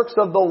the works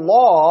of the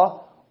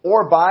law,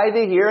 or by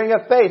the hearing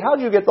of faith?" How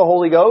did you get the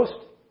Holy Ghost?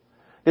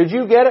 Did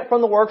you get it from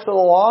the works of the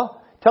law?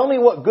 Tell me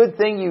what good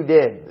thing you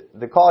did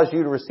that caused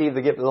you to receive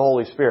the gift of the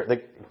Holy Spirit,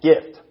 the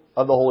gift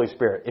of the Holy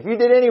Spirit. If you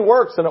did any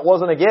works, then it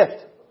wasn't a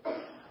gift.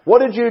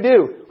 What did you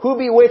do? Who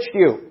bewitched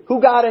you?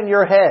 Who got in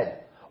your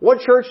head?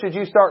 What church did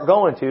you start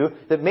going to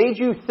that made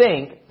you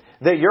think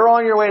that you're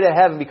on your way to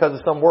heaven because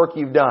of some work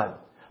you've done?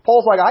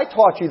 Paul's like, I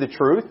taught you the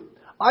truth.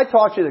 I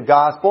taught you the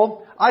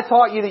gospel. I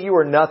taught you that you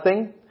were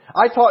nothing.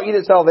 I taught you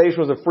that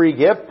salvation was a free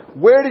gift.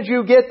 Where did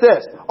you get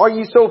this? Are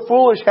you so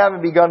foolish,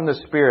 having begun in the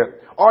Spirit?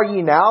 Are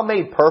ye now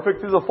made perfect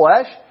through the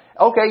flesh?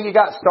 Okay, you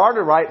got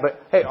started right,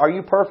 but hey, are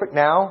you perfect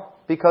now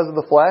because of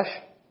the flesh?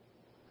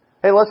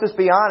 Hey, let's just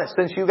be honest.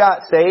 Since you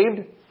got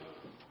saved,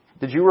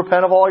 did you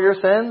repent of all your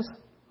sins?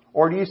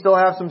 Or do you still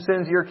have some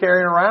sins you're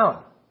carrying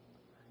around?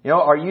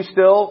 Are you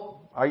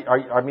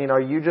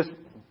you just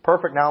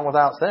perfect now and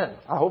without sin?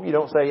 I hope you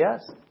don't say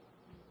yes.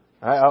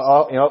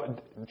 The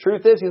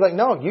truth is, he's like,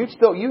 no, you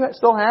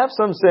still have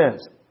some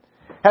sins.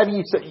 Have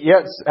you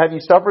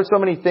suffered so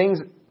many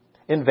things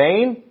in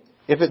vain?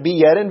 If it be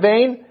yet in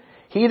vain,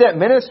 he that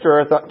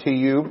ministereth to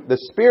you the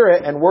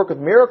Spirit and worketh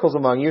miracles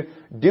among you,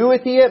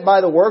 doeth he it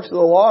by the works of the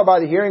law or by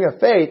the hearing of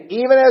faith,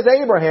 even as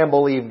Abraham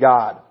believed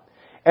God,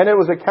 and it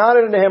was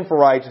accounted unto him for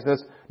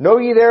righteousness. Know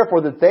ye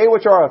therefore that they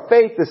which are of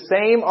faith, the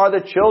same are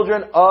the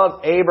children of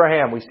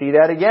Abraham. We see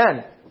that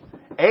again.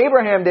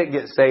 Abraham didn't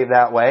get saved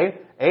that way.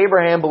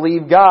 Abraham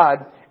believed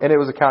God, and it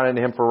was accounted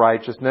unto him for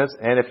righteousness.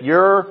 And if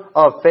you're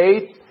of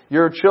faith,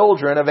 you're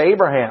children of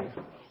Abraham.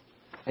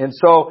 And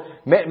so,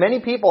 many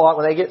people,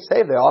 when they get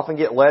saved, they often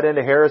get led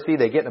into heresy.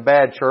 They get in a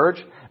bad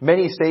church.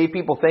 Many saved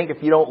people think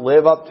if you don't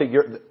live up to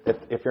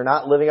if you're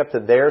not living up to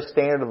their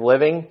standard of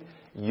living,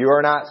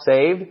 you're not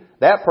saved.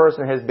 That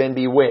person has been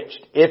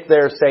bewitched, if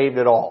they're saved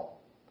at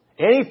all.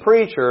 Any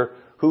preacher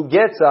who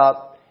gets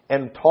up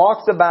and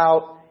talks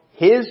about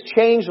his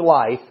changed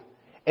life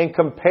and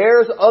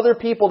compares other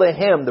people to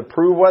him to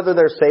prove whether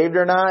they're saved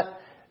or not,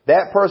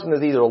 that person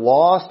is either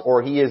lost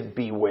or he is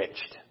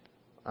bewitched.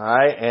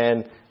 Alright?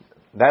 And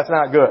that's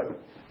not good.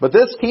 But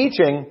this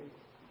teaching,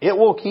 it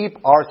will keep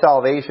our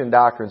salvation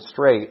doctrine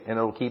straight, and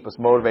it will keep us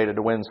motivated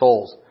to win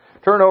souls.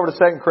 Turn over to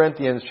 2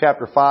 Corinthians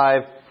chapter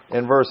 5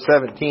 and verse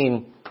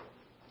 17.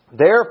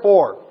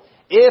 Therefore,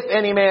 if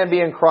any man be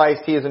in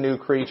Christ, he is a new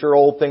creature.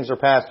 Old things are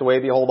passed away.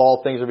 Behold,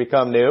 all things are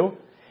become new.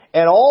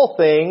 And all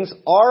things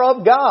are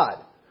of God,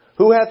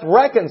 who hath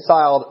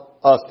reconciled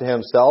us to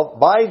himself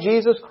by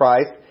Jesus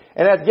Christ,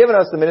 and hath given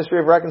us the ministry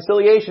of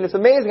reconciliation. It's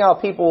amazing how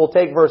people will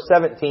take verse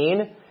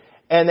 17,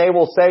 and they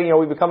will say,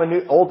 we become a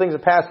new, old things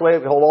have passed away.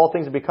 Behold, all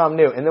things have become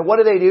new. And then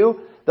what do?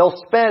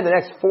 They'll spend the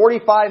next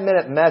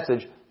 45-minute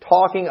message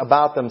talking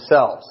about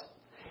themselves.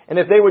 And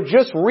if they would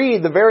just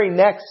read the very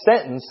next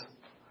sentence,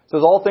 it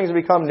says all things have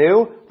become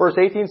new. Verse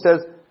 18 says,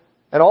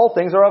 and all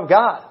things are of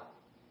God.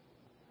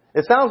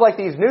 It sounds like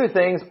these new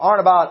things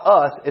aren't about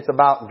us, it's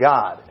about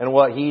God and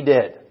what He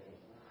did.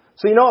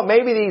 So you know what,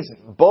 maybe these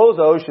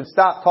bozos should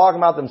stop talking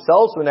about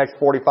themselves for the next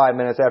 45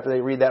 minutes after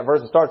they read that verse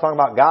and start talking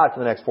about God for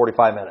the next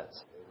 45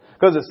 minutes.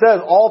 Because it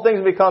says all things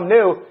have become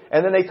new,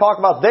 and then they talk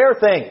about their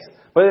things.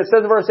 But it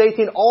says in verse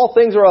 18, all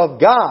things are of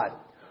God,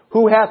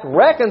 who hath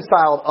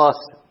reconciled us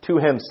to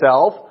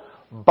Himself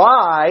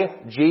by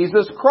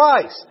Jesus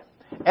Christ,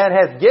 and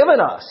hath given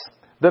us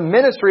the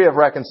ministry of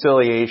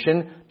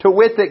reconciliation, to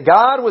wit that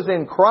God was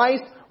in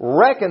Christ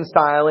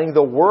reconciling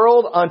the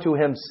world unto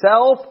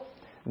Himself,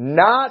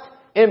 not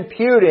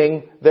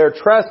imputing their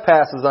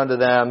trespasses unto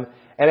them,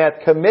 and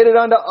hath committed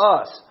unto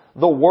us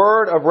the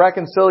word of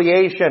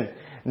reconciliation.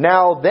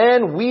 Now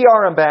then we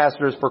are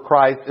ambassadors for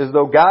Christ, as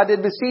though God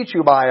did beseech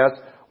you by us.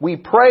 We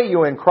pray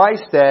you in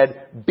Christ's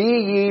stead, be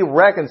ye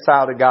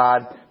reconciled to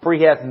God, for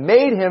He hath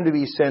made Him to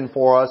be sin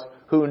for us,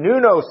 who knew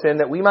no sin,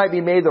 that we might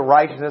be made the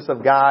righteousness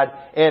of God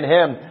in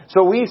Him.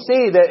 So we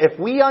see that if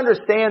we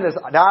understand this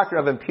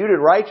doctrine of imputed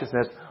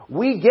righteousness,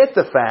 we get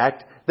the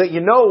fact that,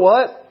 you know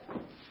what?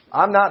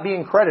 I'm not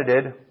being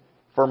credited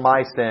for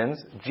my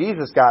sins.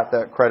 Jesus got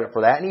the credit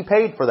for that, and He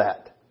paid for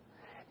that.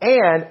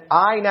 And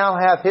I now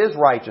have His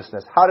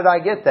righteousness. How did I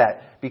get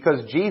that?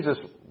 Because Jesus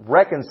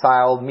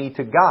reconciled me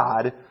to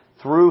God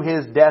through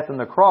His death on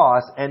the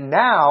cross, and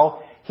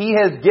now He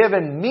has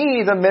given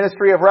me the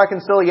ministry of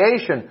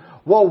reconciliation.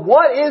 Well,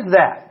 what is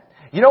that?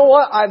 You know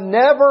what? I've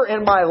never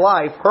in my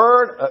life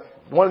heard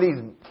one of these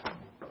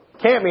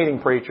camp meeting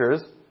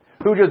preachers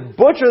who just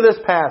butcher this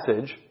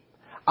passage.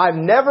 I've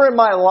never in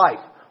my life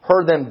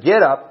heard them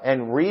get up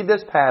and read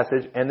this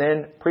passage and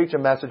then preach a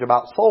message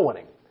about soul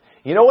winning.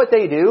 You know what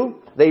they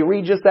do? They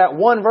read just that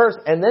one verse,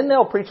 and then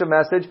they'll preach a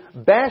message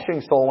bashing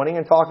soul winning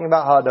and talking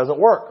about how it doesn't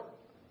work.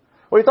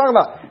 What are you talking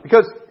about?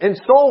 Because in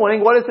soul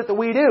winning, what is it that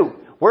we do?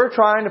 We're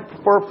trying to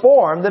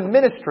perform the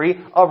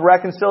ministry of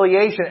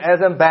reconciliation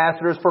as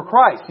ambassadors for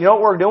Christ. You know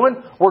what we're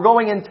doing? We're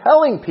going and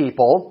telling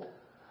people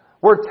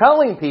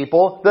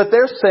that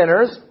they're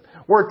sinners.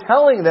 We're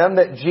telling them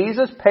that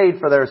Jesus paid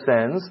for their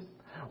sins.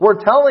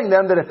 We're telling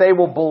them that if they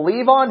will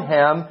believe on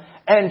Him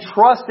and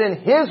trust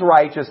in His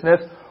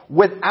righteousness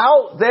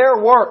without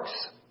their works,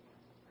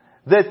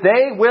 that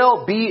they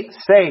will be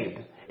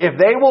saved. If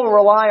they will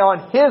rely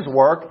on His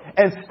work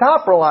and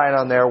stop relying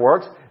on their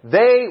works,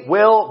 they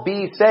will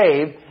be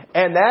saved.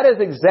 And that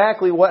is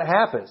exactly what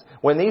happens.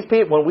 When these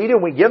people, we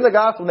give them the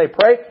gospel and they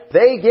pray,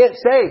 they get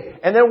saved.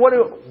 And then what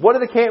do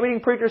the camp meeting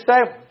preachers say?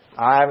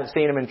 I haven't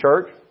seen them in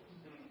church.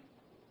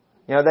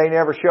 They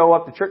never show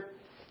up to church.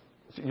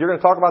 You're going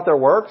to talk about their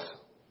works?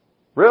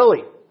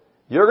 Really?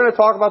 You're going to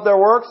talk about their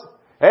works?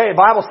 Hey, the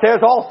Bible says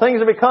all things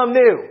have become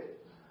new.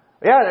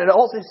 Yeah, and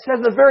it says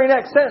in the very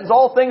next sentence,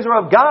 all things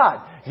are of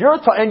God.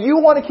 And you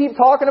want to keep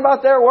talking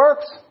about their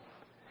works?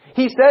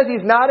 He says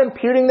He's not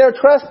imputing their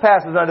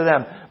trespasses unto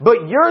them.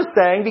 But you're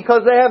saying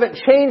because they haven't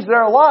changed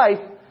their life,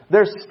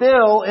 they're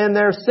still in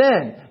their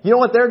sin. You know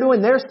what they're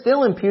doing? They're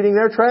still imputing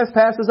their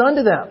trespasses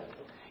unto them,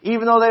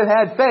 even though they've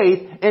had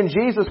faith in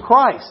Jesus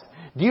Christ.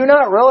 Do you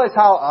not realize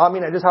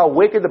just how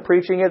wicked the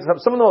preaching is?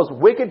 Some of the most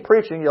wicked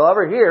preaching you'll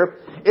ever hear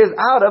is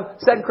out of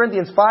 2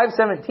 Corinthians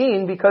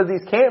 5:17, because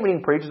these camp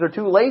meeting preachers are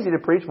too lazy to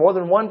preach more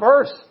than one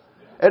verse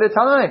at a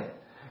time.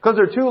 Because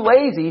they're too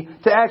lazy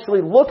to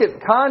actually look at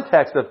the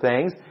context of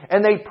things,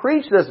 and they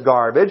preach this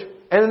garbage.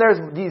 And then there's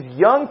these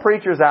young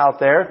preachers out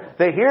there,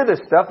 they hear this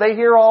stuff, they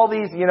hear all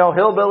these,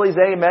 hillbillies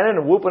amening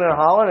and whooping and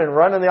hollering and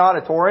running the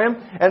auditorium,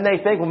 and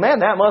they think, well man,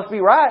 that must be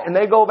right. And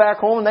they go back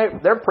home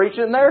and they're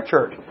preaching in their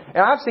church.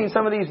 And I've seen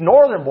some of these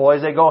northern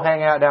boys, they go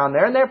hang out down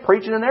there and they're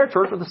preaching in their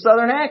church with a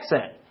southern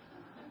accent.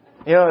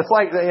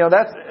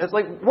 It's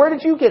like, where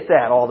did you get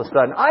that all of a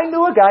sudden? I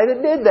knew a guy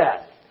that did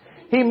that.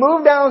 He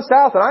moved down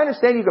south, and I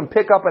understand you can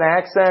pick up an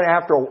accent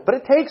but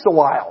it takes a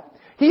while.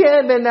 He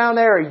hadn't been down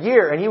there a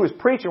year, and he was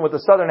preaching with a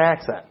southern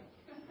accent.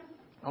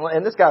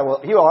 And this guy, I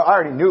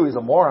already knew he was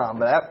a moron,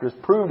 but that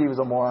just proved he was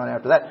a moron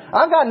after that.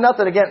 I've got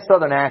nothing against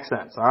southern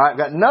accents, alright? I've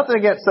got nothing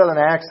against southern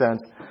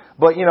accents,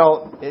 but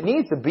it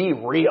needs to be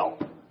real,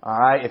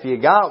 alright? If you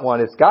got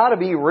one, it's got to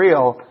be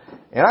real.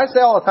 And I say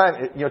all the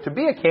time, to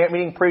be a camp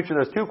meeting preacher,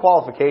 there's 2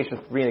 qualifications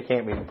for being a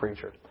camp meeting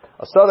preacher.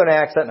 A southern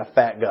accent and a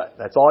fat gut.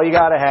 That's all you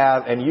gotta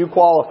have, and you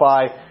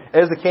qualify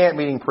as a camp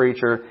meeting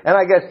preacher, and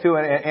I guess too,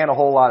 and a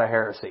whole lot of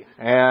heresy.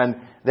 And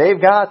they've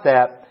got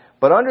that.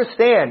 But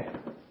understand,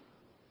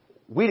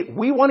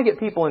 we want to get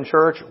people in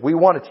church. We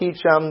want to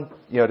teach them,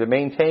 to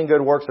maintain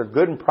good works. They're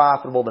good and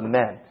profitable to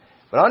men.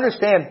 But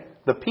understand,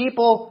 the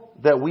people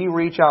that we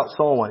reach out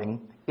soul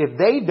winning, if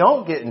they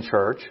don't get in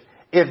church,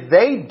 if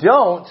they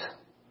don't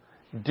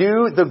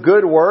do the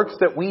good works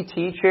that we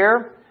teach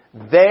here,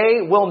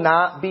 they will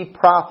not be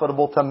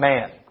profitable to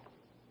man.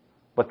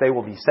 But they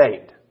will be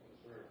saved.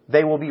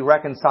 They will be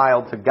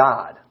reconciled to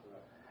God.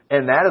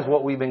 And that is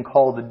what we've been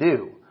called to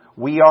do.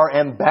 We are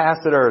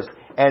ambassadors.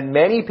 And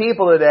many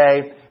people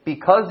today,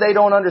 because they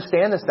don't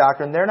understand this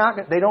doctrine,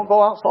 they don't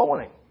go out soul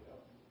winning.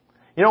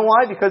 You know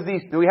why? Because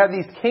we have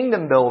these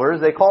kingdom builders,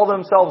 they call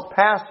themselves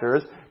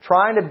pastors,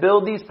 trying to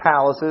build these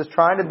palaces,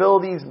 trying to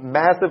build these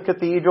massive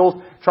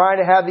cathedrals, trying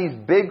to have these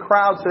big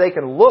crowds so they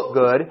can look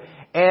good.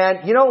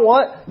 And you know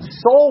what?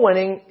 Soul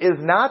winning is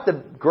not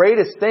the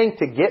greatest thing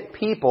to get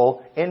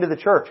people into the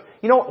church.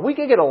 We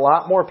could get a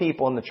lot more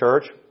people in the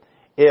church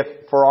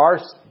if, for our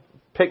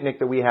picnic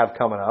that we have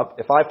coming up,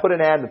 if I put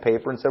an ad in the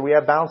paper and said we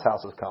have bounce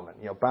houses coming.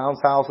 Bounce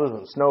houses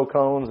and snow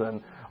cones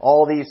and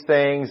all these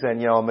things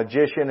and, a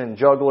magician and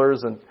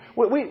jugglers, and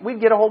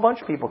we'd get a whole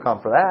bunch of people come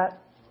for that.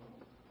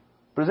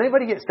 But does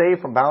anybody get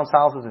saved from bounce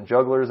houses and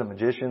jugglers and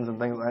magicians and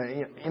things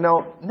like that?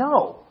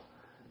 No.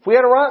 If we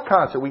had a rock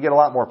concert, we'd get a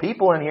lot more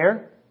people in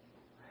here.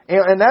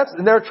 And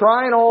they're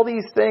trying all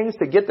these things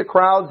to get the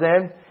crowds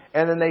in,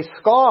 and then they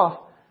scoff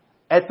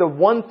at the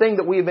one thing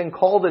that we've been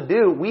called to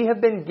do. We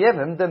have been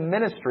given the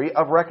ministry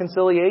of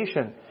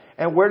reconciliation.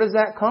 And where does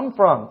that come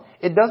from?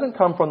 It doesn't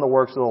come from the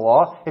works of the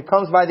law. It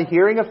comes by the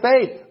hearing of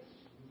faith.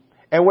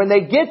 And when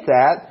they get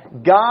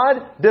that,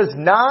 God does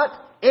not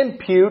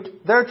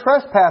impute their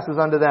trespasses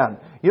unto them.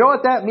 You know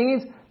what that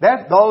means?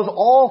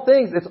 All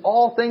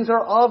things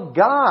are of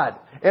God.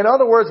 In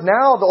other words,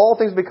 now all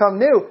things become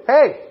new.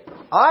 Hey,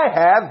 I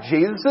have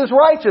Jesus'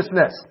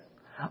 righteousness.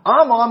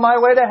 I'm on my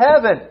way to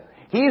heaven.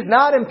 He's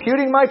not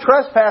imputing my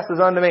trespasses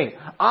unto me.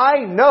 I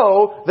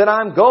know that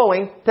I'm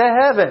going to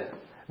heaven.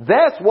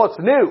 That's what's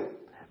new.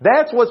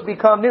 That's what's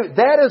become new.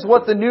 That is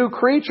what the new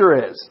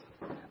creature is.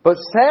 But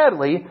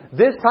sadly,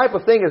 this type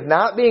of thing is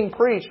not being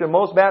preached in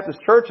most Baptist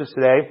churches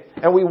today,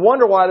 and we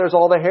wonder why there's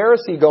all the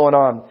heresy going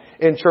on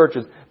in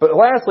churches. But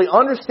lastly,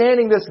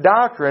 understanding this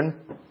doctrine,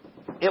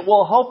 it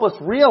will help us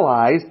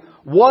realize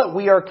what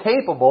we are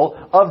capable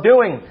of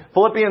doing.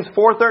 Philippians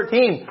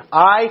 4:13,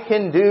 I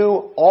can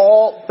do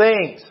all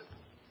things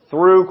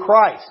through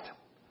Christ,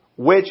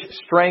 which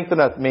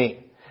strengtheneth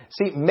me.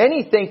 See,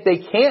 many think they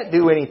can't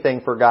do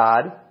anything for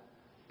God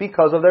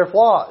because of their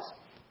flaws.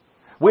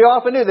 We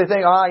often do. They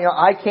think,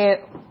 I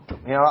can't,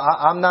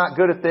 I'm not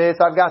good at this.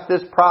 I've got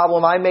this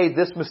problem. I made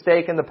this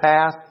mistake in the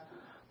past.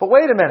 But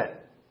wait a minute.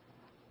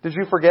 Did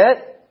you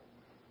forget?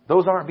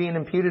 Those aren't being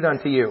imputed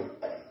unto you.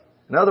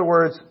 In other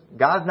words,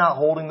 God's not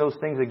holding those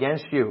things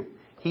against you.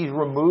 He's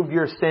removed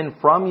your sin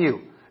from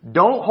you.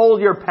 Don't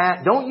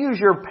use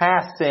your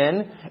past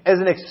sin as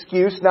an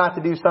excuse not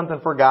to do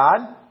something for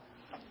God.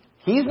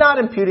 He's not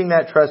imputing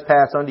that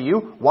trespass unto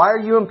you. Why are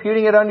you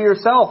imputing it unto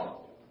yourself?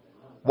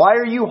 Why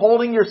are you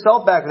holding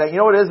yourself back to that? You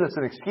know what it is? It's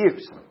an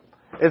excuse.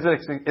 It's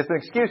an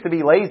excuse to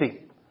be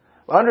lazy.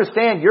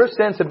 Understand, your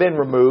sins have been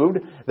removed.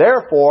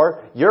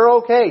 Therefore, you're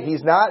okay.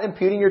 He's not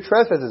imputing your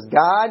trespasses.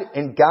 God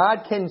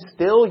can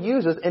still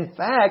use us. In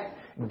fact,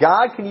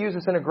 God can use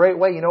us in a great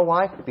way. You know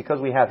why? Because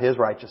we have His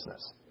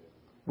righteousness.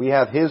 We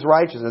have His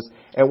righteousness.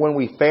 And when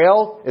we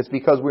fail, it's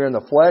because we're in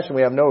the flesh and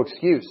we have no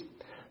excuse.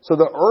 So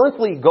the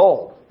earthly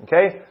goal,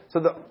 okay?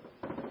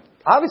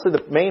 Obviously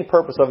the main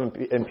purpose of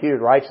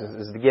imputed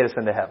righteousness is to get us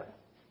into heaven.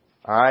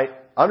 Alright?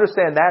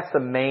 Understand that's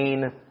the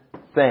main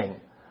thing.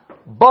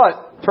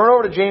 But, turn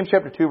over to James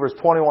chapter 2 verse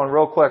 21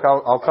 real quick.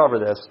 I'll cover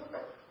this.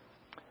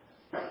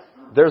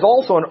 There's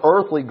also an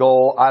earthly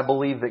goal I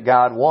believe that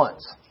God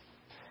wants.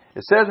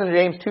 It says in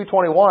James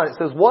 2:21, it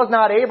says, Was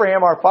not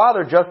Abraham our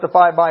father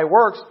justified by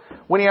works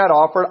when he had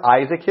offered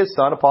Isaac his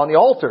son upon the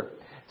altar?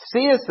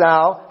 Seest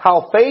thou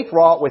how faith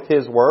wrought with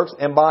his works,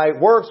 and by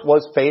works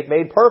was faith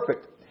made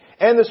perfect?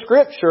 And the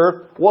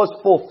scripture was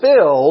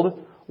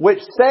fulfilled, which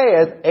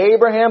saith,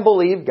 Abraham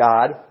believed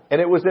God,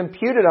 and it was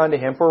imputed unto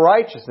him for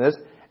righteousness,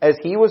 as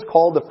he was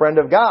called the friend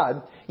of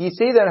God. Ye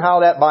see then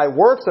how that by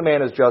works a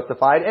man is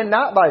justified, and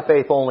not by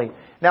faith only.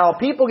 Now,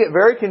 people get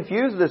very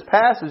confused with this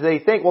passage. They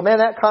think, well, man,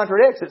 that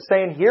contradicts. It's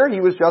saying here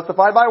he was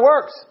justified by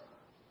works.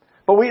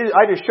 But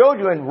I just showed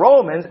you in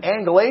Romans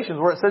and Galatians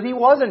where it says he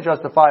wasn't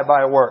justified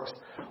by works.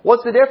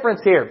 What's the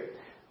difference here?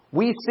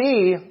 We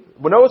see,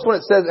 well, notice when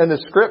it says, and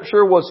the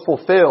scripture was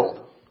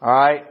fulfilled.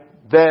 Alright?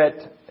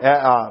 And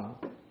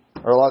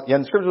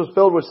the scripture was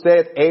fulfilled, which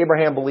saith,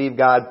 Abraham believed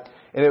God,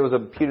 and it was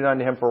imputed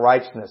unto him for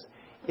righteousness.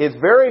 It's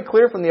very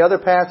clear from the other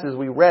passages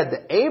we read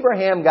that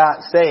Abraham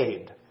got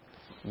saved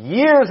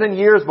years and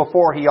years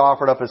before he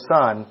offered up his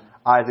son,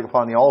 Isaac,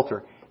 upon the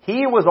altar.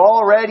 He was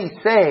already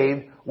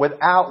saved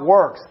without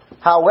works.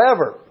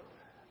 However,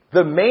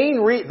 the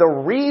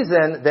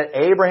reason that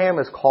Abraham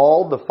is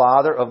called the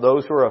father of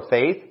those who are of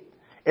faith,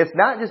 it's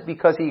not just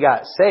because he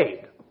got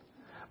saved,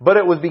 but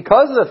it was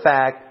because of the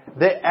fact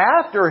that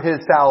after his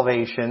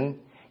salvation,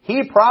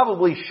 he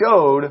probably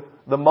showed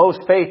the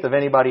most faith of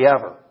anybody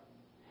ever.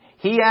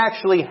 He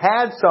actually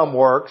had some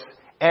works,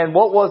 and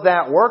what was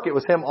that work? It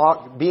was him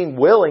being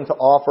willing to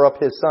offer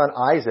up his son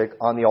Isaac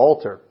on the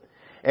altar.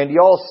 And you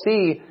all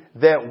see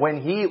that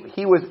when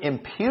he was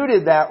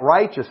imputed that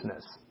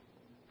righteousness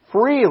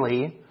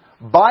freely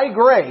by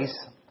grace,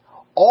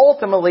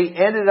 ultimately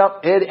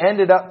it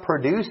ended up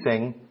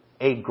producing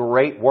a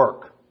great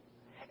work.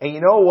 And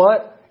you know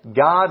what?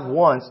 God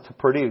wants to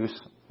produce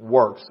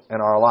works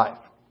in our life.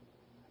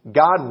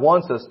 God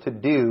wants us to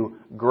do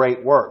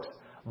great works.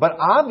 But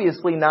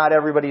obviously not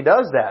everybody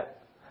does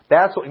that.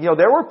 That's what,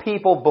 there were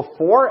people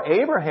before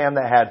Abraham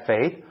that had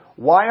faith.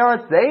 Why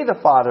aren't they the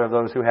father of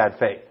those who had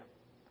faith?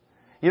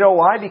 You know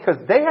why? Because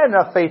they had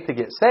enough faith to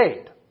get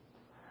saved.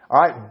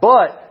 Alright,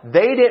 but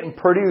they didn't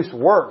produce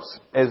works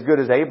as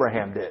good as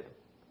Abraham did.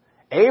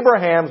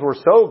 Abraham's were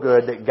so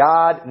good that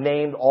God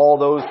named all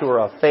those who are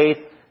of faith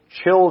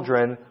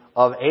children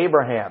of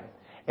Abraham.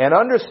 And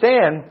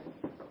understand,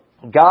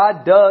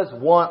 God does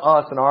want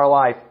us in our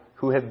life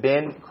who have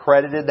been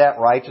credited that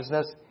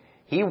righteousness.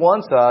 He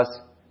wants us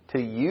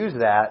to use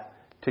that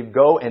to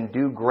go and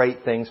do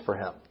great things for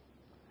Him.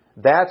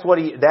 That's how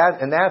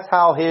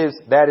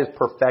that is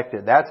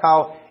perfected. That's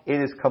how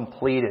it is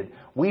completed.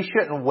 We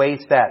shouldn't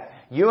waste that.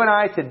 You and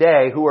I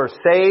today who are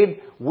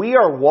saved, we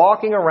are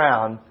walking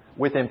around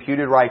with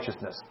imputed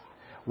righteousness.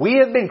 We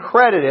have been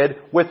credited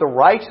with the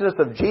righteousness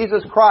of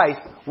Jesus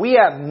Christ. We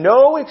have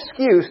no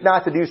excuse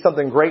not to do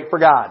something great for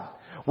God.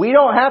 We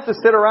don't have to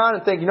sit around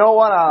and think, you know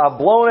what, I've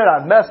blown it,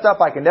 I've messed up,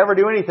 I can never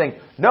do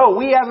anything. No,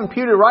 we have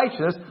imputed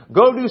righteousness.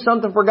 Go do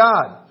something for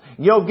God.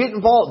 Get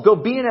involved. Go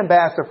be an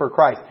ambassador for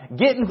Christ.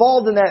 Get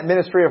involved in that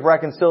ministry of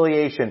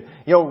reconciliation.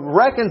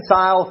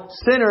 Reconcile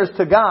sinners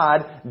to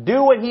God.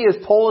 Do what He has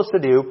told us to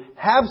do.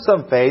 Have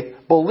some faith.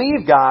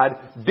 Believe God.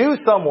 Do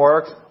some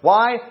works.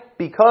 Why?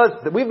 Because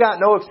we've got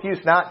no excuse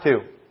not to.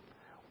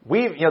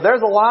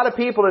 There's a lot of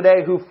people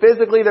today who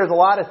physically there's a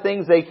lot of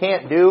things they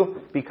can't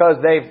do because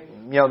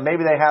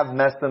maybe they have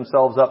messed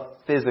themselves up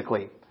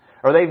physically,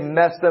 or they've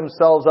messed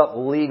themselves up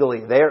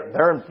legally.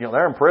 They're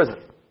in prison.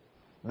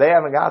 They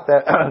haven't got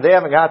that. They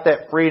haven't got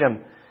that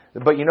freedom.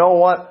 But you know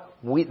what?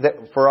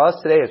 For us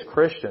today as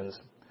Christians,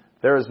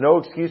 there is no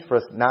excuse for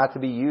us not to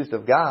be used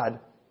of God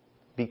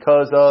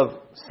because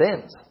of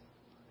sins.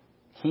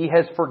 He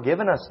has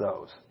forgiven us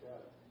those.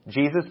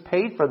 Jesus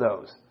paid for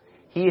those.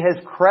 He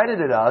has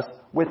credited us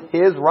with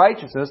His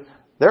righteousness.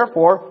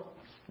 Therefore,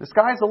 the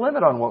sky's the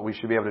limit on what we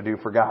should be able to do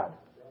for God.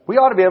 We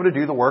ought to be able to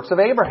do the works of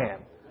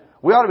Abraham.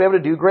 We ought to be able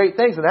to do great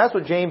things. And that's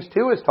what James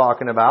 2 is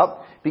talking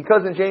about.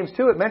 Because in James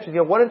 2 it mentions,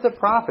 what does it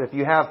profit if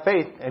you have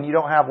faith and you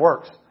don't have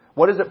works?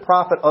 What does it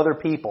profit other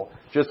people?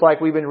 Just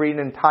like we've been reading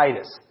in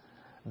Titus.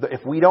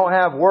 If we don't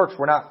have works,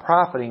 we're not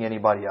profiting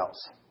anybody else.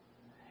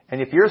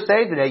 And if you're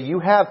saved today, you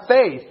have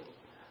faith.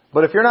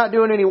 But if you're not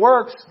doing any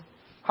works,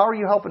 how are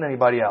you helping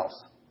anybody else?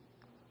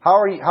 How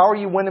are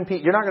you winning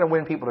people? You're not going to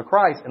win people to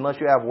Christ unless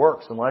you have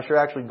works, unless you're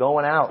actually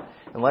going out,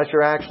 unless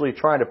you're actually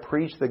trying to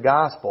preach the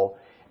gospel.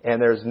 And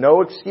there's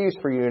no excuse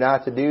for you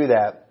not to do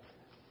that.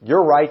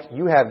 You're right.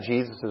 You have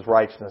Jesus'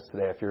 righteousness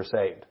today if you're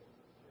saved.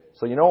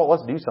 So you know what?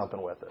 Let's do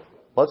something with it.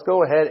 Let's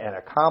go ahead and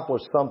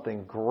accomplish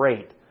something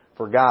great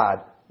for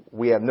God.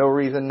 We have no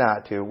reason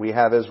not to. We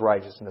have His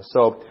righteousness.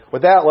 So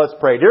with that, let's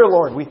pray. Dear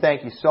Lord, we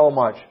thank You so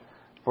much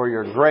for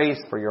Your grace,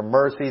 for Your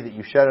mercy that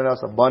You shed on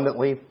us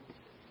abundantly.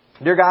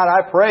 Dear God,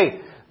 I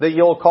pray that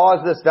You'll cause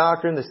this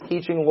doctrine, this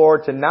teaching,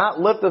 Lord, to not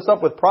lift us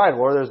up with pride,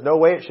 Lord. There's no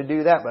way it should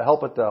do that, but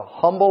help it to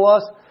humble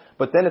us.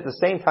 But then at the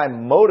same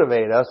time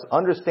motivate us,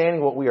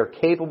 understanding what we are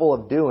capable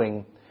of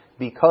doing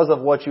because of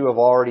what You have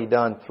already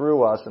done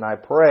through us. And I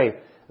pray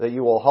that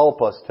You will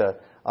help us to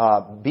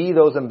be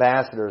those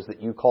ambassadors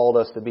that You called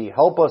us to be.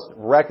 Help us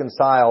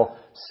reconcile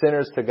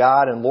sinners to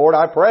God. And Lord,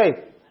 I pray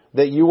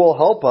that You will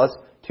help us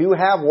to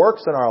have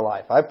works in our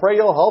life. I pray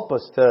You'll help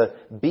us to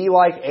be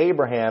like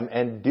Abraham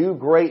and do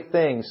great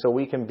things so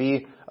we can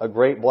be a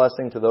great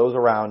blessing to those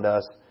around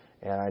us.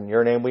 And in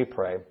Your name we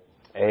pray.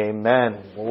 Amen.